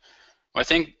ventilation? Well, I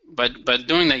think by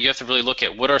doing that, you have to really look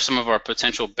at what are some of our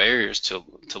potential barriers to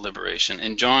liberation.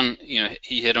 And John,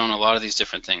 he hit on a lot of these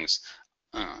different things.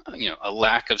 A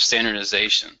lack of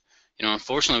standardization.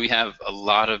 Unfortunately, we have a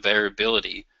lot of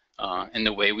variability in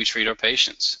the way we treat our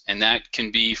patients, and that can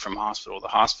be from hospital to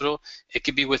hospital. It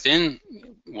could be within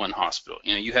one hospital.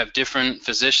 You have different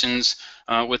physicians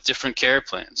with different care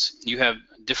plans. You have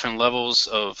different levels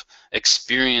of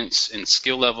experience and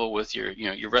skill level with your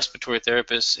respiratory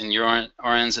therapists and your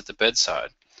RNs at the bedside.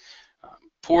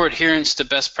 Poor adherence to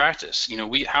best practice.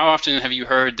 How often have you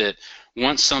heard that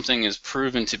once something is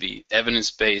proven to be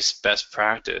evidence-based best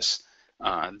practice,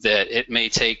 that it may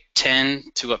take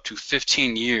 10 to up to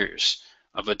 15 years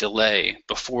of a delay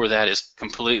before that is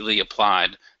completely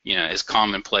applied, as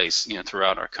commonplace,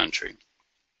 throughout our country.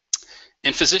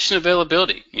 And physician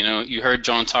availability. You heard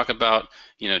John talk about,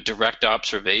 direct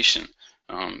observation,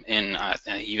 and I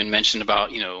even mentioned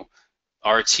about,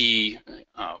 RT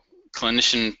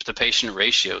clinician to patient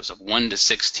ratios of 1 to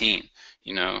 16.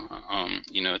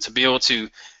 To be able to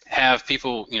have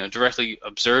people, directly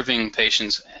observing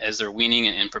patients as they're weaning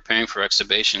and preparing for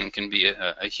extubation can be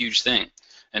a huge thing.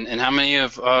 And how many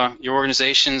of your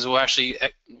organizations will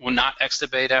not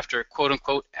extubate after, quote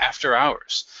unquote, after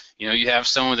hours? You have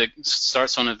someone that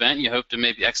starts on an event, you hope to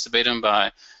maybe extubate them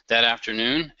by that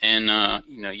afternoon, and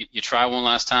you try one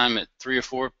last time at 3 or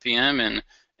 4 p.m. and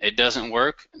it doesn't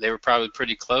work. They were probably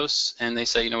pretty close, and they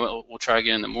say, we'll try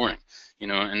again in the morning.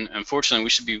 And unfortunately, we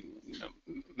should be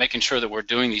making sure that we're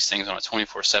doing these things on a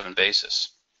 24/7 basis.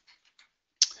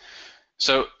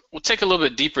 So we'll take a little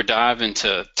bit deeper dive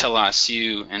into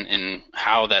tele-ICU and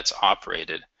how that's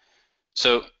operated.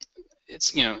 So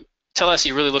it's,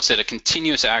 tele-ICU really looks at a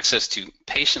continuous access to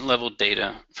patient-level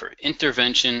data for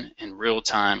intervention and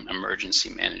real-time emergency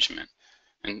management.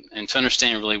 And to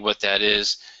understand really what that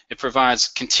is, it provides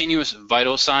continuous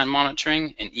vital sign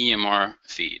monitoring and EMR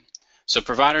feed. So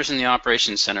providers in the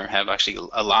operations center have actually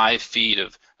a live feed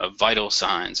of vital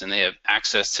signs, and they have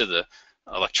access to the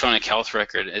electronic health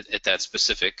record at that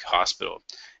specific hospital.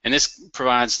 And this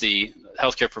provides the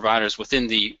healthcare providers within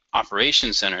the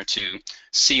operations center to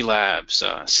see labs,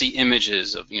 see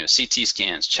images of CT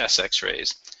scans, chest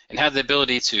x-rays, and have the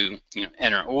ability to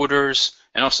enter orders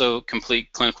and also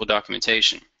complete clinical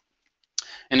documentation.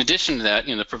 In addition to that,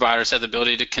 the providers have the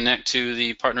ability to connect to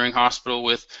the partnering hospital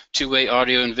with two-way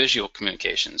audio and visual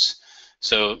communications.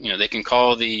 So, they can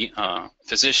call the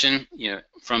physician,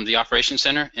 from the operations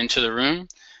center into the room,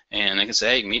 and they can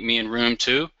say, hey, meet me in room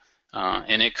 2.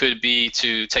 And it could be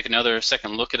to take another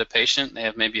second look at a patient. They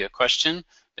have maybe a question.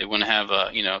 They want to have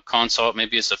a consult.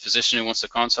 Maybe it's a physician who wants to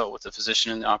consult with a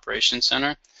physician in the operations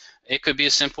center. It could be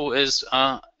as simple as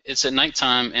it's at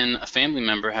nighttime and a family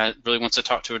member really wants to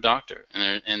talk to a doctor,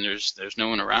 and there's no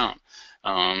one around.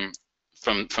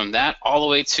 From that all the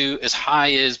way to as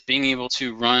high as being able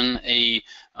to run a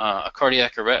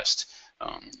cardiac arrest.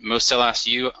 Most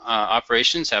tele-ICU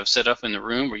operations have set up in the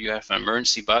room where you have an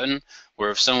emergency button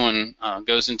where if someone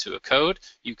goes into a code,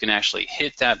 you can actually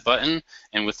hit that button,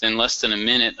 and within less than a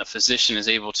minute, a physician is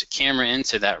able to camera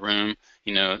into that room,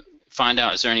 find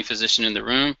out is there any physician in the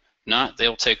room, Not,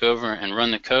 they'll take over and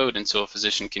run the code until a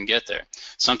physician can get there.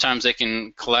 Sometimes they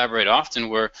can collaborate often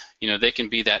where, they can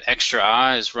be that extra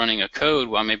eyes running a code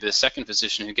while maybe the second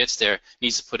physician who gets there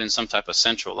needs to put in some type of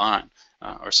central line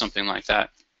or something like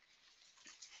that.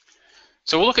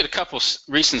 So we'll look at a couple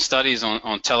recent studies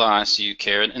on tele-ICU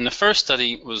care, and the first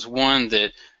study was one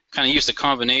that kind of used a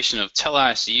combination of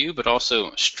tele-ICU but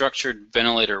also structured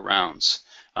ventilator rounds.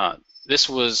 This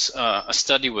was a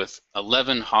study with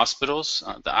 11 hospitals.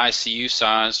 The ICU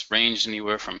size ranged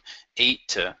anywhere from 8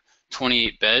 to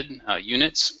 28 bed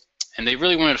units, and they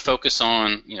really wanted to focus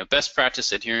on best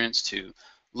practice adherence to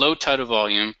low tidal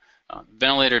volume,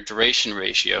 ventilator duration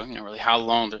ratio, really how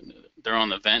long they're on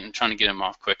the vent and trying to get them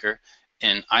off quicker,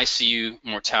 and ICU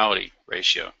mortality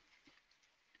ratio.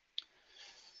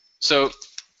 So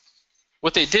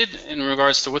what they did in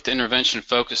regards to what the intervention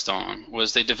focused on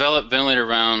was they developed ventilator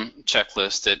round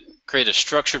checklists that create a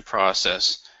structured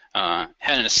process, had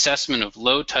an assessment of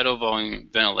low tidal volume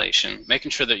ventilation,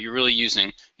 making sure that you're really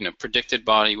using predicted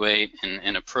body weight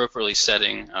and appropriately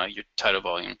setting your tidal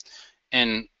volume,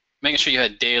 and making sure you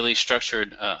had daily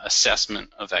structured assessment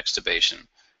of extubation,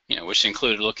 which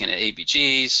included looking at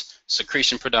ABGs,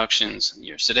 secretion productions,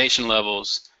 your sedation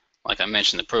levels, like I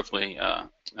mentioned, appropriately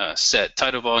set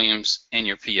tidal volumes, and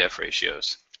your PF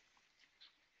ratios.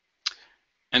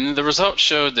 And the results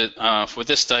showed that for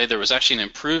this study, there was actually an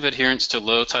improved adherence to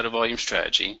low tidal volume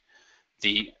strategy.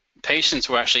 The patients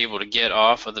were actually able to get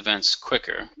off of the vents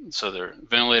quicker, so their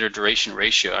ventilator duration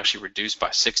ratio actually reduced by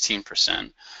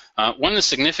 16%. One of the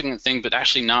significant things, but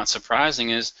actually not surprising,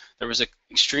 is there was an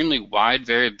extremely wide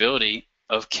variability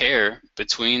of care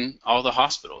between all the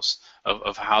hospitals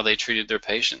of how they treated their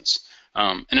patients.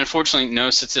 And unfortunately, no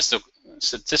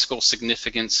statistical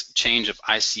significance change of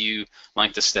ICU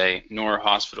length of stay nor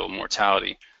hospital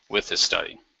mortality with this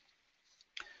study.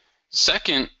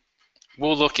 Second,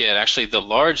 we'll look at actually the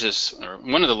largest, or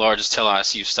one of the largest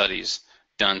tele-ICU studies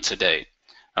done to date.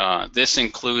 This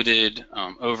included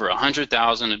over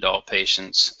 100,000 adult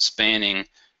patients spanning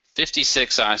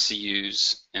 56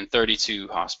 ICUs and 32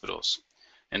 hospitals.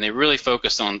 And they really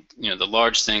focused on the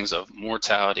large things of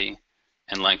mortality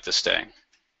and length of stay.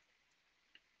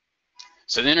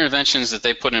 So the interventions that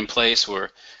they put in place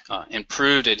were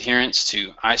improved adherence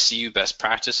to ICU best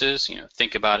practices.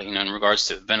 Think about it in regards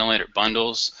to ventilator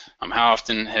bundles. How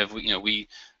often have we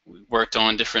worked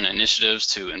on different initiatives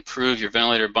to improve your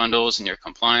ventilator bundles and your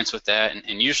compliance with that?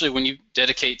 And usually when you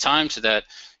dedicate time to that,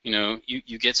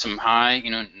 you get some high,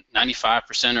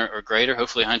 95% or greater,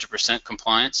 hopefully 100%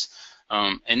 compliance.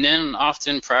 And then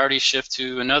often priorities shift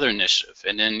to another initiative,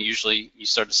 and then usually you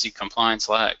start to see compliance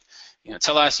lag.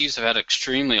 Tele-ICUs have had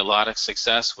a lot of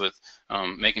success with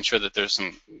making sure that there's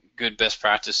some good best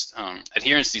practice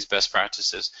adherence to these best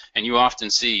practices, and you often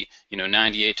see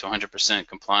 98 to 100%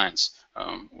 compliance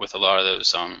with a lot of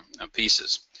those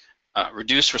pieces.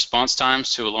 Reduced response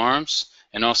times to alarms,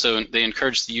 and also they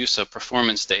encourage the use of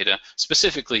performance data,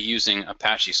 specifically using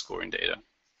Apache scoring data.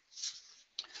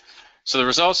 So the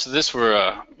results of this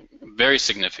were very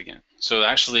significant. So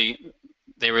actually,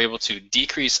 they were able to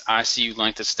decrease ICU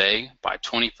length of stay by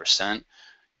 20%,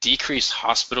 decrease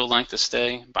hospital length of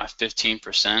stay by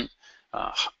 15%,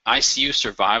 ICU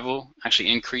survival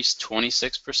actually increased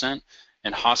 26%,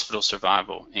 and hospital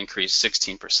survival increased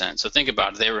 16%. So think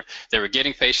about it, they were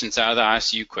getting patients out of the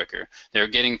ICU quicker, they were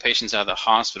getting patients out of the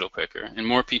hospital quicker, and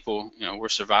more people were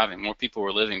surviving, more people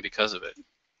were living because of it.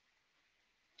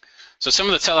 So some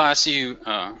of the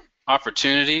tele-ICU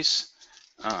opportunities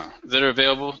that are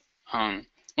available,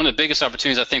 one of the biggest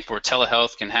opportunities I think where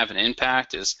telehealth can have an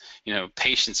impact is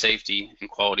patient safety and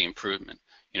quality improvement.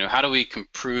 How do we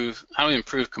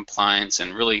improve compliance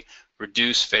and really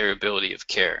reduce variability of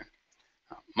care?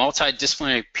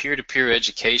 Multidisciplinary peer-to-peer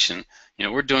education.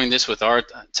 We're doing this with our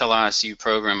tele-ICU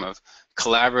program of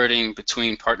collaborating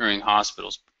between partnering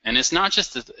hospitals. And it's not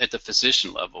just at the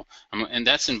physician level, and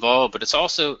that's involved, but it's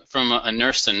also from a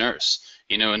nurse to nurse.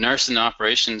 A nurse in the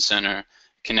operations center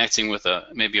connecting with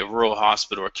maybe a rural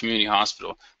hospital or a community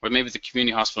hospital, where maybe the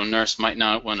community hospital nurse might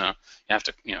not want to have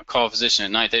to call a physician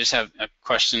at night. They just have a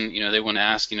question they want to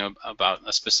ask about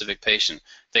a specific patient.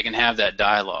 They can have that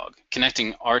dialogue,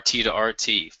 connecting RT to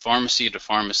RT, pharmacy to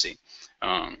pharmacy,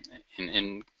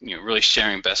 and really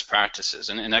sharing best practices.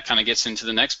 And that kind of gets into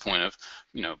the next point of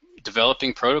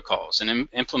developing protocols and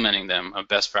implementing them of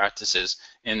best practices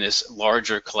in this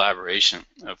larger collaboration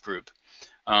of group.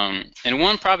 And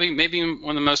maybe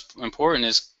one of the most important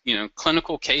is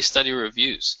clinical case study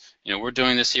reviews. We're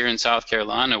doing this here in South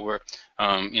Carolina, where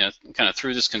kind of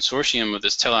through this consortium of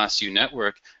this tele-ICU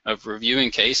network of reviewing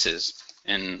cases,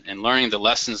 and learning the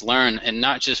lessons learned, and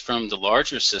not just from the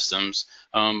larger systems,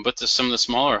 but to some of the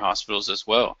smaller hospitals as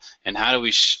well. And how do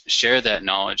we share that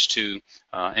knowledge to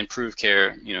improve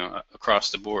care,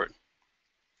 across the board?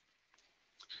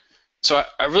 So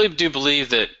I really do believe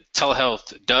that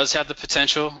telehealth does have the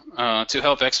potential to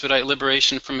help expedite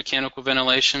liberation from mechanical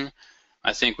ventilation.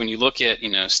 I think when you look at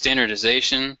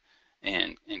standardization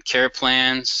and care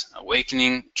plans,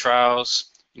 awakening trials,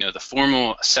 the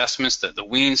formal assessments, the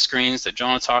wean screens that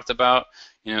John talked about,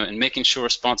 and making sure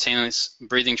spontaneous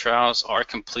breathing trials are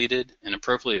completed and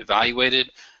appropriately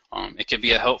evaluated, it could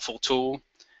be a helpful tool.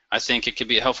 I think it could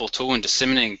be a helpful tool in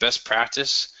disseminating best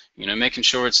practice, making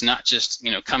sure it's not just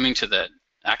coming to that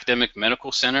academic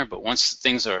medical center, but once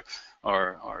things are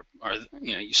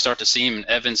you start to see them in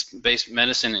evidence-based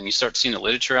medicine and you start seeing the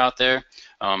literature out there,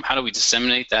 how do we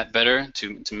disseminate that better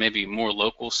to maybe more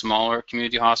local, smaller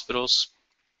community hospitals?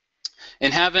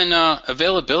 And having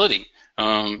availability,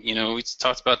 we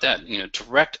talked about that,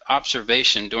 direct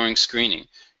observation during screening,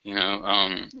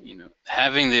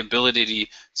 having the ability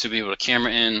to be able to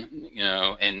camera in,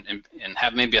 and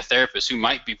have maybe a therapist who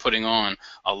might be putting on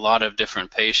a lot of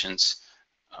different patients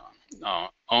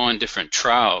on different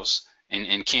trials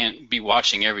and can't be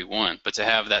watching every one, but to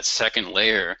have that second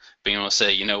layer, being able to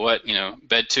say, you know what,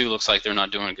 bed 2 looks like they're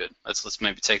not doing good. Let's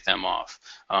maybe take them off,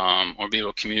 or be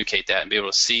able to communicate that and be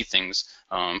able to see things,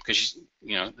 because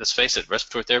let's face it,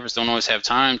 respiratory therapists don't always have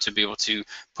time to be able to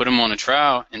put them on a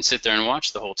trial and sit there and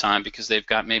watch the whole time, because they've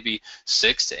got maybe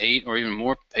 6 to 8 or even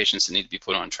more patients that need to be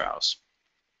put on trials.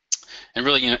 And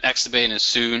really, extubating as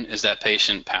soon as that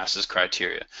patient passes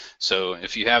criteria. So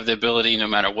if you have the ability, no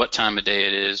matter what time of day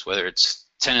it is, whether it's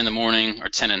 10 in the morning or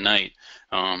 10 at night,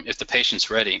 if the patient's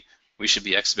ready, we should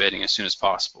be extubating as soon as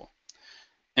possible.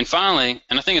 And finally,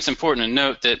 and I think it's important to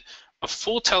note that a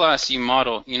full tele-ICU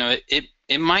model,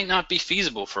 it might not be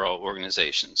feasible for all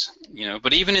organizations,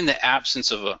 but even in the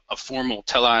absence of a formal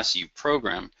tele-ICU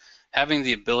program, having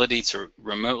the ability to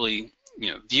remotely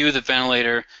view the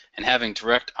ventilator and having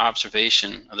direct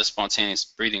observation of the spontaneous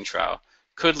breathing trial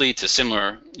could lead to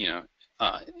similar,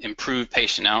 improved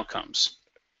patient outcomes.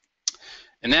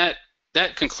 And that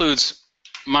concludes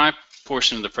my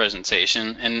portion of the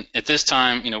presentation. And at this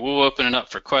time, we'll open it up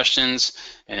for questions,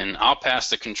 and I'll pass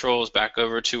the controls back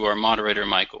over to our moderator,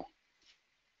 Michael.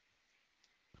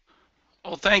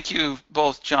 Well, thank you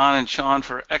both, John and Sean,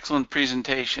 for excellent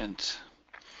presentations.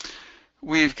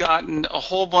 We've gotten a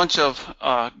whole bunch of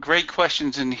great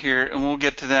questions in here, and we'll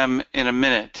get to them in a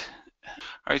minute.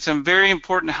 All right, some very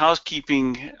important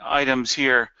housekeeping items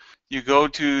here. You go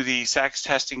to the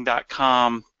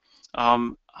saxtesting.com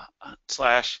 /INIT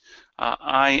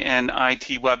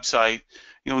website.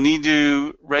 You'll need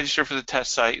to register for the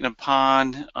test site, and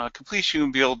upon completion,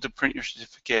 you'll be able to print your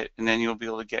certificate, and then you'll be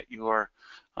able to get your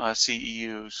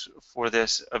CEUs for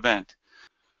this event.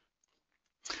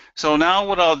 So now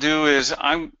what I'll do is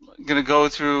I'm going to go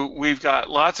through, we've got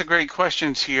lots of great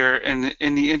questions here, and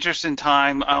in the interest in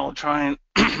time, I'll try and,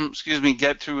 excuse me,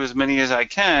 get through as many as I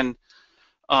can.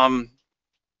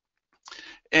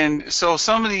 And so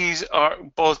some of these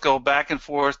both go back and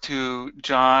forth to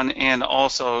John and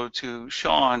also to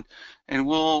Sean, and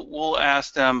we'll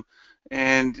ask them.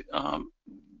 And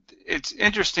it's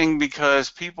interesting because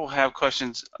people have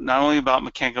questions not only about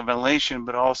mechanical ventilation,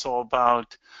 but also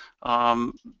about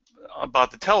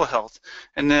the telehealth.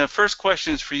 And the first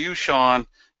question is for you, Sean,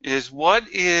 is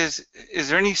is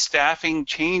there any staffing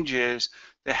changes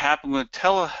that happen with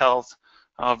telehealth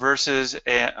versus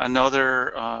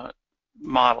another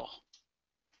model?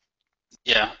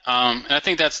 Yeah, and I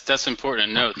think that's important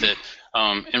to note that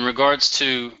in regards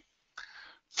to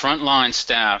frontline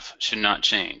staff should not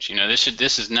change.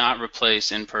 This does not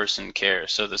replace in-person care.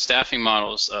 So the staffing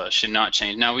models should not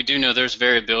change. Now we do know there's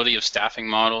variability of staffing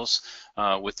models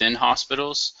within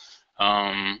hospitals,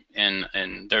 and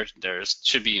there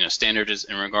should be standards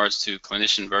in regards to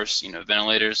clinician versus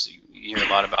ventilators. You hear a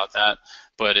lot about that,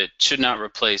 but it should not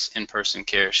replace in-person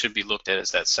care. It should be looked at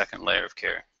as that second layer of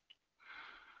care.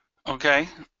 Okay.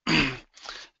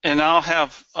 And I'll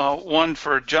have one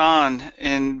for John,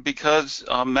 and because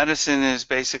medicine is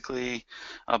basically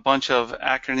a bunch of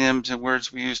acronyms and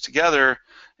words we use together,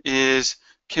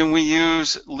 can we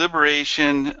use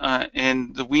liberation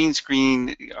and the wean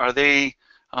screen? Are they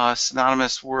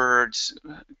synonymous words?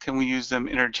 Can we use them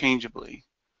interchangeably?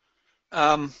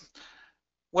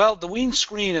 Well, the wean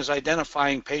screen is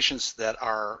identifying patients that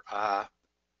are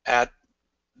that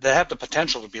have the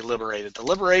potential to be liberated. The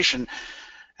liberation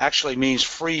actually means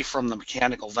free from the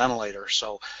mechanical ventilator.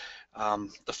 So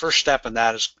the first step in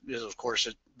that is of course,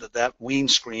 that wean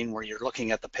screen where you're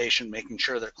looking at the patient, making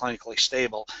sure they're clinically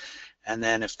stable. and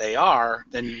then if they are,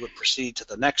 then you would proceed to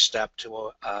the next step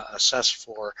to assess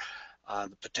for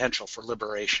the potential for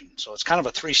liberation. So it's kind of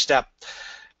a three-step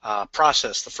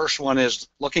process. The first one is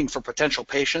looking for potential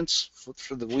patients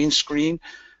through the wean screen,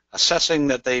 assessing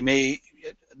that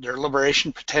their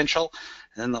liberation potential,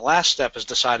 and then the last step is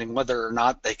deciding whether or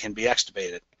not they can be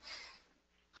extubated.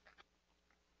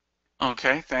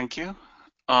 Okay, thank you.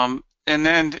 And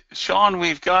then, Sean,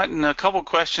 we've gotten a couple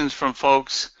questions from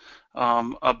folks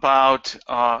about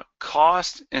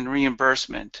cost and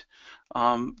reimbursement.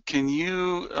 Can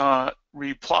you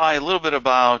reply a little bit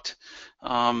about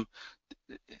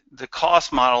the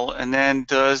cost model, and then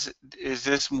is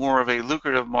this more of a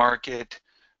lucrative market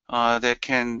that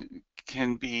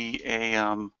can be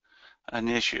an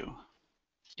issue?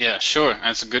 Yeah, sure.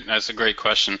 That's a great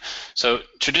question. So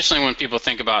traditionally, when people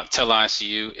think about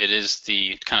tele-ICU, it is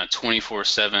the kind of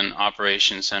 24/7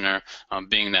 operation center,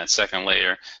 being that second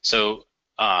layer. So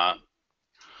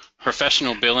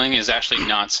professional billing is actually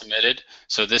not submitted.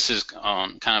 So this is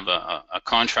kind of a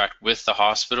contract with the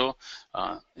hospital,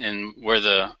 and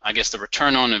where I guess the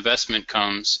return on investment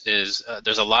comes is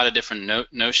there's a lot of different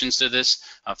notions to this.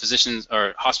 Physicians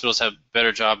or hospitals have a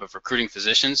better job of recruiting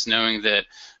physicians, knowing that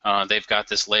they've got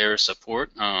this layer of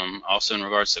support. Also in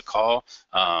regards to call,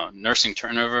 nursing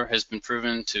turnover has been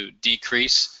proven to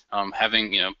decrease,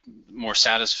 having more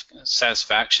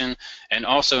satisfaction, and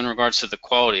also in regards to the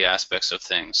quality aspects of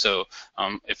things. So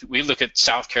if we look at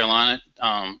South Carolina,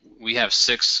 we have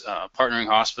 6 partnering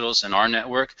hospitals in our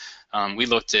network. We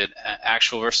looked at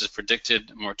actual versus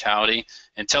predicted mortality,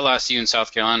 and tele-ICU in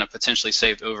South Carolina potentially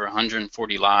saved over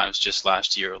 140 lives just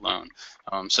last year alone.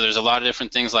 So there's a lot of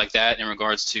different things like that in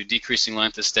regards to decreasing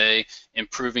length of stay,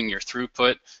 improving your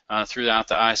throughput throughout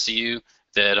the ICU,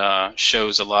 that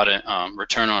shows a lot of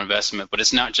return on investment. But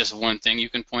it's not just one thing you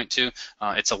can point to.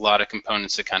 It's a lot of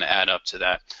components that kind of add up to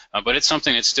that. But it's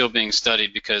something that's still being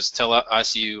studied, because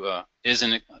tele-ICU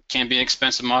can be an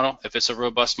expensive model if it's a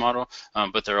robust model,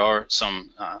 but there are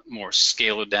some more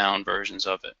scaled down versions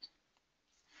of it.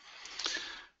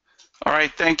 All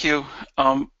right, thank you.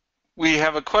 We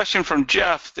have a question from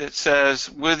Jeff that says,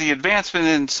 with the advancement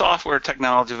in software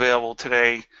technology available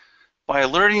today, by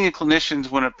alerting the clinicians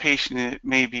when a patient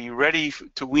may be ready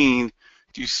to wean,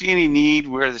 do you see any need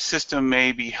where the system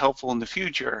may be helpful in the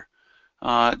future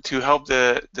to help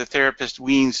the therapist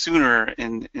wean sooner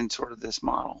in sort of this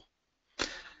model?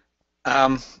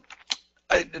 The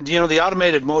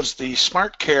automated modes, the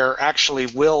SmartCare actually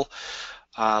will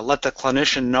let the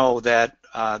clinician know that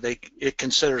it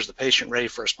considers the patient ready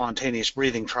for a spontaneous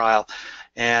breathing trial,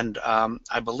 and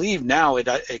I believe now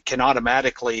it can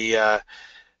automatically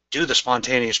do the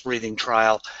spontaneous breathing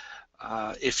trial.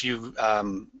 If you,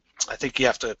 I think you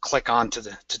have to click on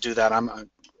to do that.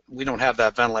 We don't have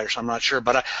that ventilator, so I'm not sure,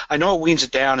 but I know it weans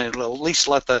it down, and it'll at least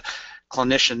let the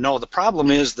clinician know. The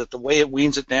problem is that the way it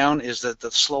weans it down is that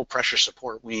the slow pressure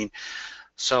support wean.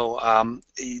 So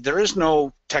there is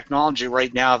no technology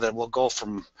right now that will go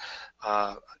from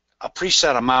a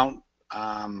preset amount,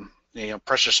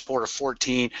 pressure support of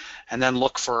 14, and then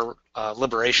look for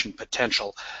liberation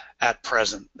potential at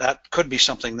present. That could be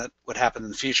something that would happen in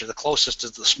the future. The closest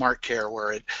is the SmartCare,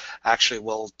 where it actually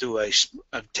will do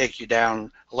take you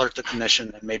down, alert the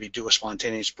clinician, and maybe do a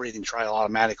spontaneous breathing trial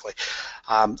automatically.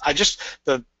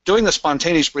 Doing the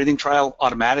spontaneous breathing trial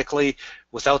automatically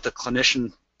without the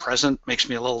clinician present makes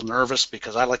me a little nervous,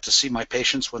 because I like to see my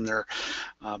patients when they're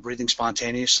breathing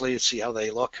spontaneously and see how they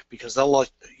look, because they'll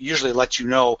usually let you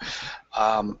know,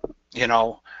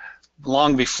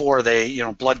 long before they,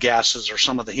 blood gases or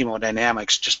some of the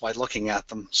hemodynamics, just by looking at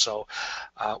them. So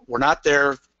we're not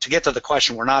there. To get to the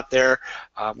question, we're not there.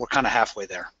 We're kind of halfway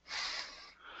there.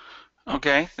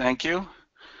 Okay, thank you.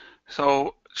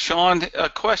 So, Sean, a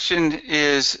question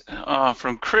is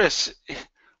from Chris.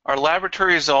 Are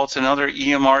laboratory results and other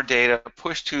EMR data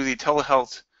pushed to the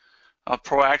telehealth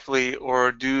proactively,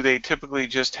 or do they typically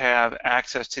just have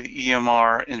access to the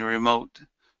EMR in a remote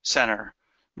center,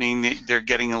 meaning they're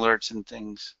getting alerts and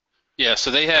things? Yeah, so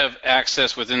they have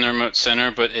access within their remote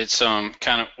center, but it's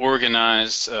kind of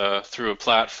organized through a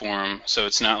platform, so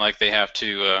it's not like they have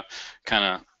to kind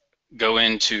of go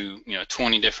into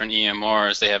 20 different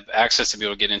EMRs. They have access to be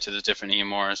able to get into the different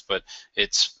EMRs, but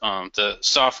it's the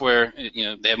software,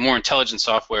 they have more intelligent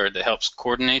software that helps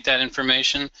coordinate that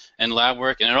information and lab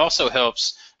work, and it also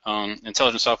helps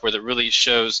intelligent software that really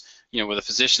shows where the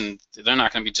physician, they're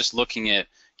not going to be just looking at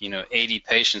 80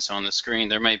 patients on the screen.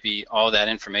 There might be all that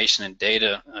information and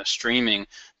data streaming,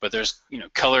 but there's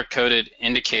color-coded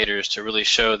indicators to really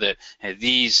show that, hey,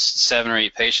 these 7 or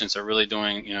 8 patients are really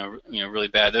doing really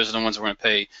bad. Those are the ones we're going to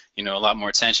pay a lot more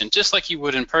attention, just like you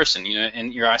would in person.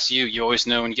 In your ICU, you always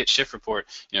know when you get shift report,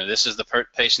 this is the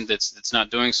patient that's not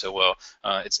doing so well.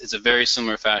 It's a very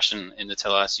similar fashion in the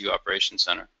tele-ICU operations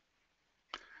center.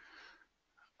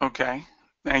 Okay,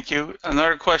 thank you.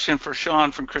 Another question for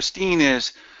Sean from Christine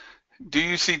is, do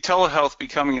you see telehealth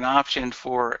becoming an option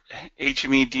for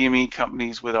HME, DME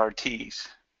companies with RTs?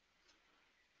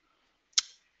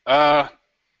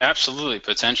 Absolutely,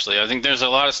 potentially. I think there's a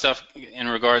lot of stuff in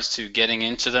regards to getting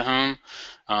into the home.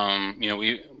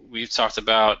 We've talked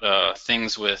about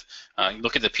things with,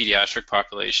 look at the pediatric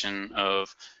population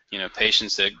of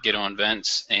patients that get on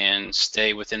vents and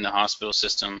stay within the hospital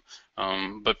system,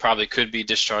 but probably could be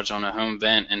discharged on a home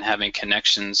vent, and having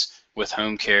connections with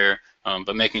home care,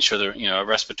 but making sure that a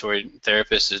respiratory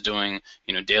therapist is doing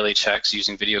daily checks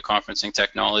using video conferencing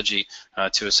technology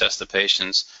to assess the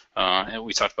patients. And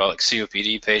we talked about like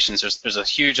COPD patients. There's a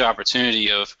huge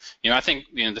opportunity of I think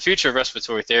the future of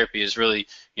respiratory therapy is really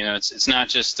it's not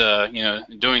just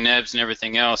doing nebs and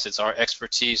everything else. It's our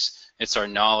expertise. It's our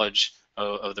knowledge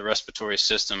of the respiratory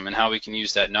system, and how we can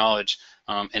use that knowledge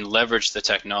and leverage the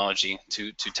technology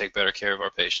to take better care of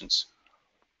our patients.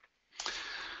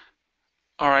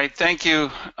 All right, thank you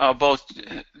both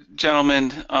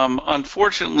gentlemen.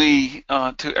 Unfortunately,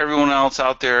 to everyone else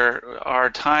out there, our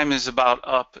time is about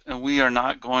up, and we are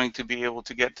not going to be able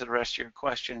to get to the rest of your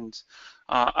questions.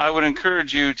 I would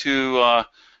encourage you to,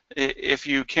 if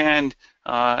you can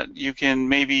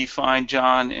maybe find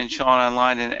John and Sean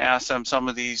online and ask them some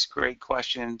of these great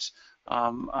questions,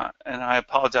 and I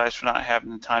apologize for not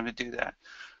having the time to do that.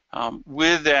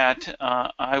 With that,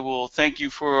 I will thank you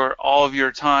for all of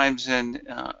your times and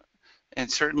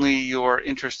certainly your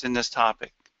interest in this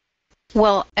topic.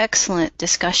 Well, excellent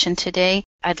discussion today.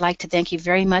 I'd like to thank you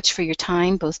very much for your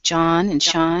time, both John and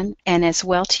Sean, and as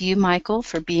well to you, Michael,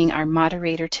 for being our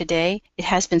moderator today. It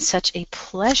has been such a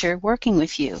pleasure working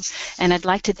with you, and I'd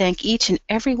like to thank each and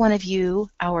every one of you,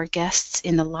 our guests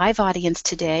in the live audience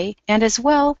today, and as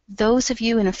well those of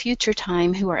you in a future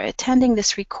time who are attending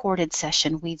this recorded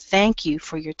session. We thank you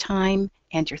for your time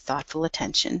and your thoughtful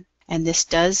attention. And this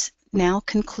does now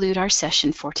conclude our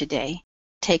session for today.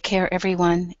 Take care,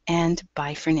 everyone, and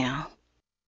bye for now.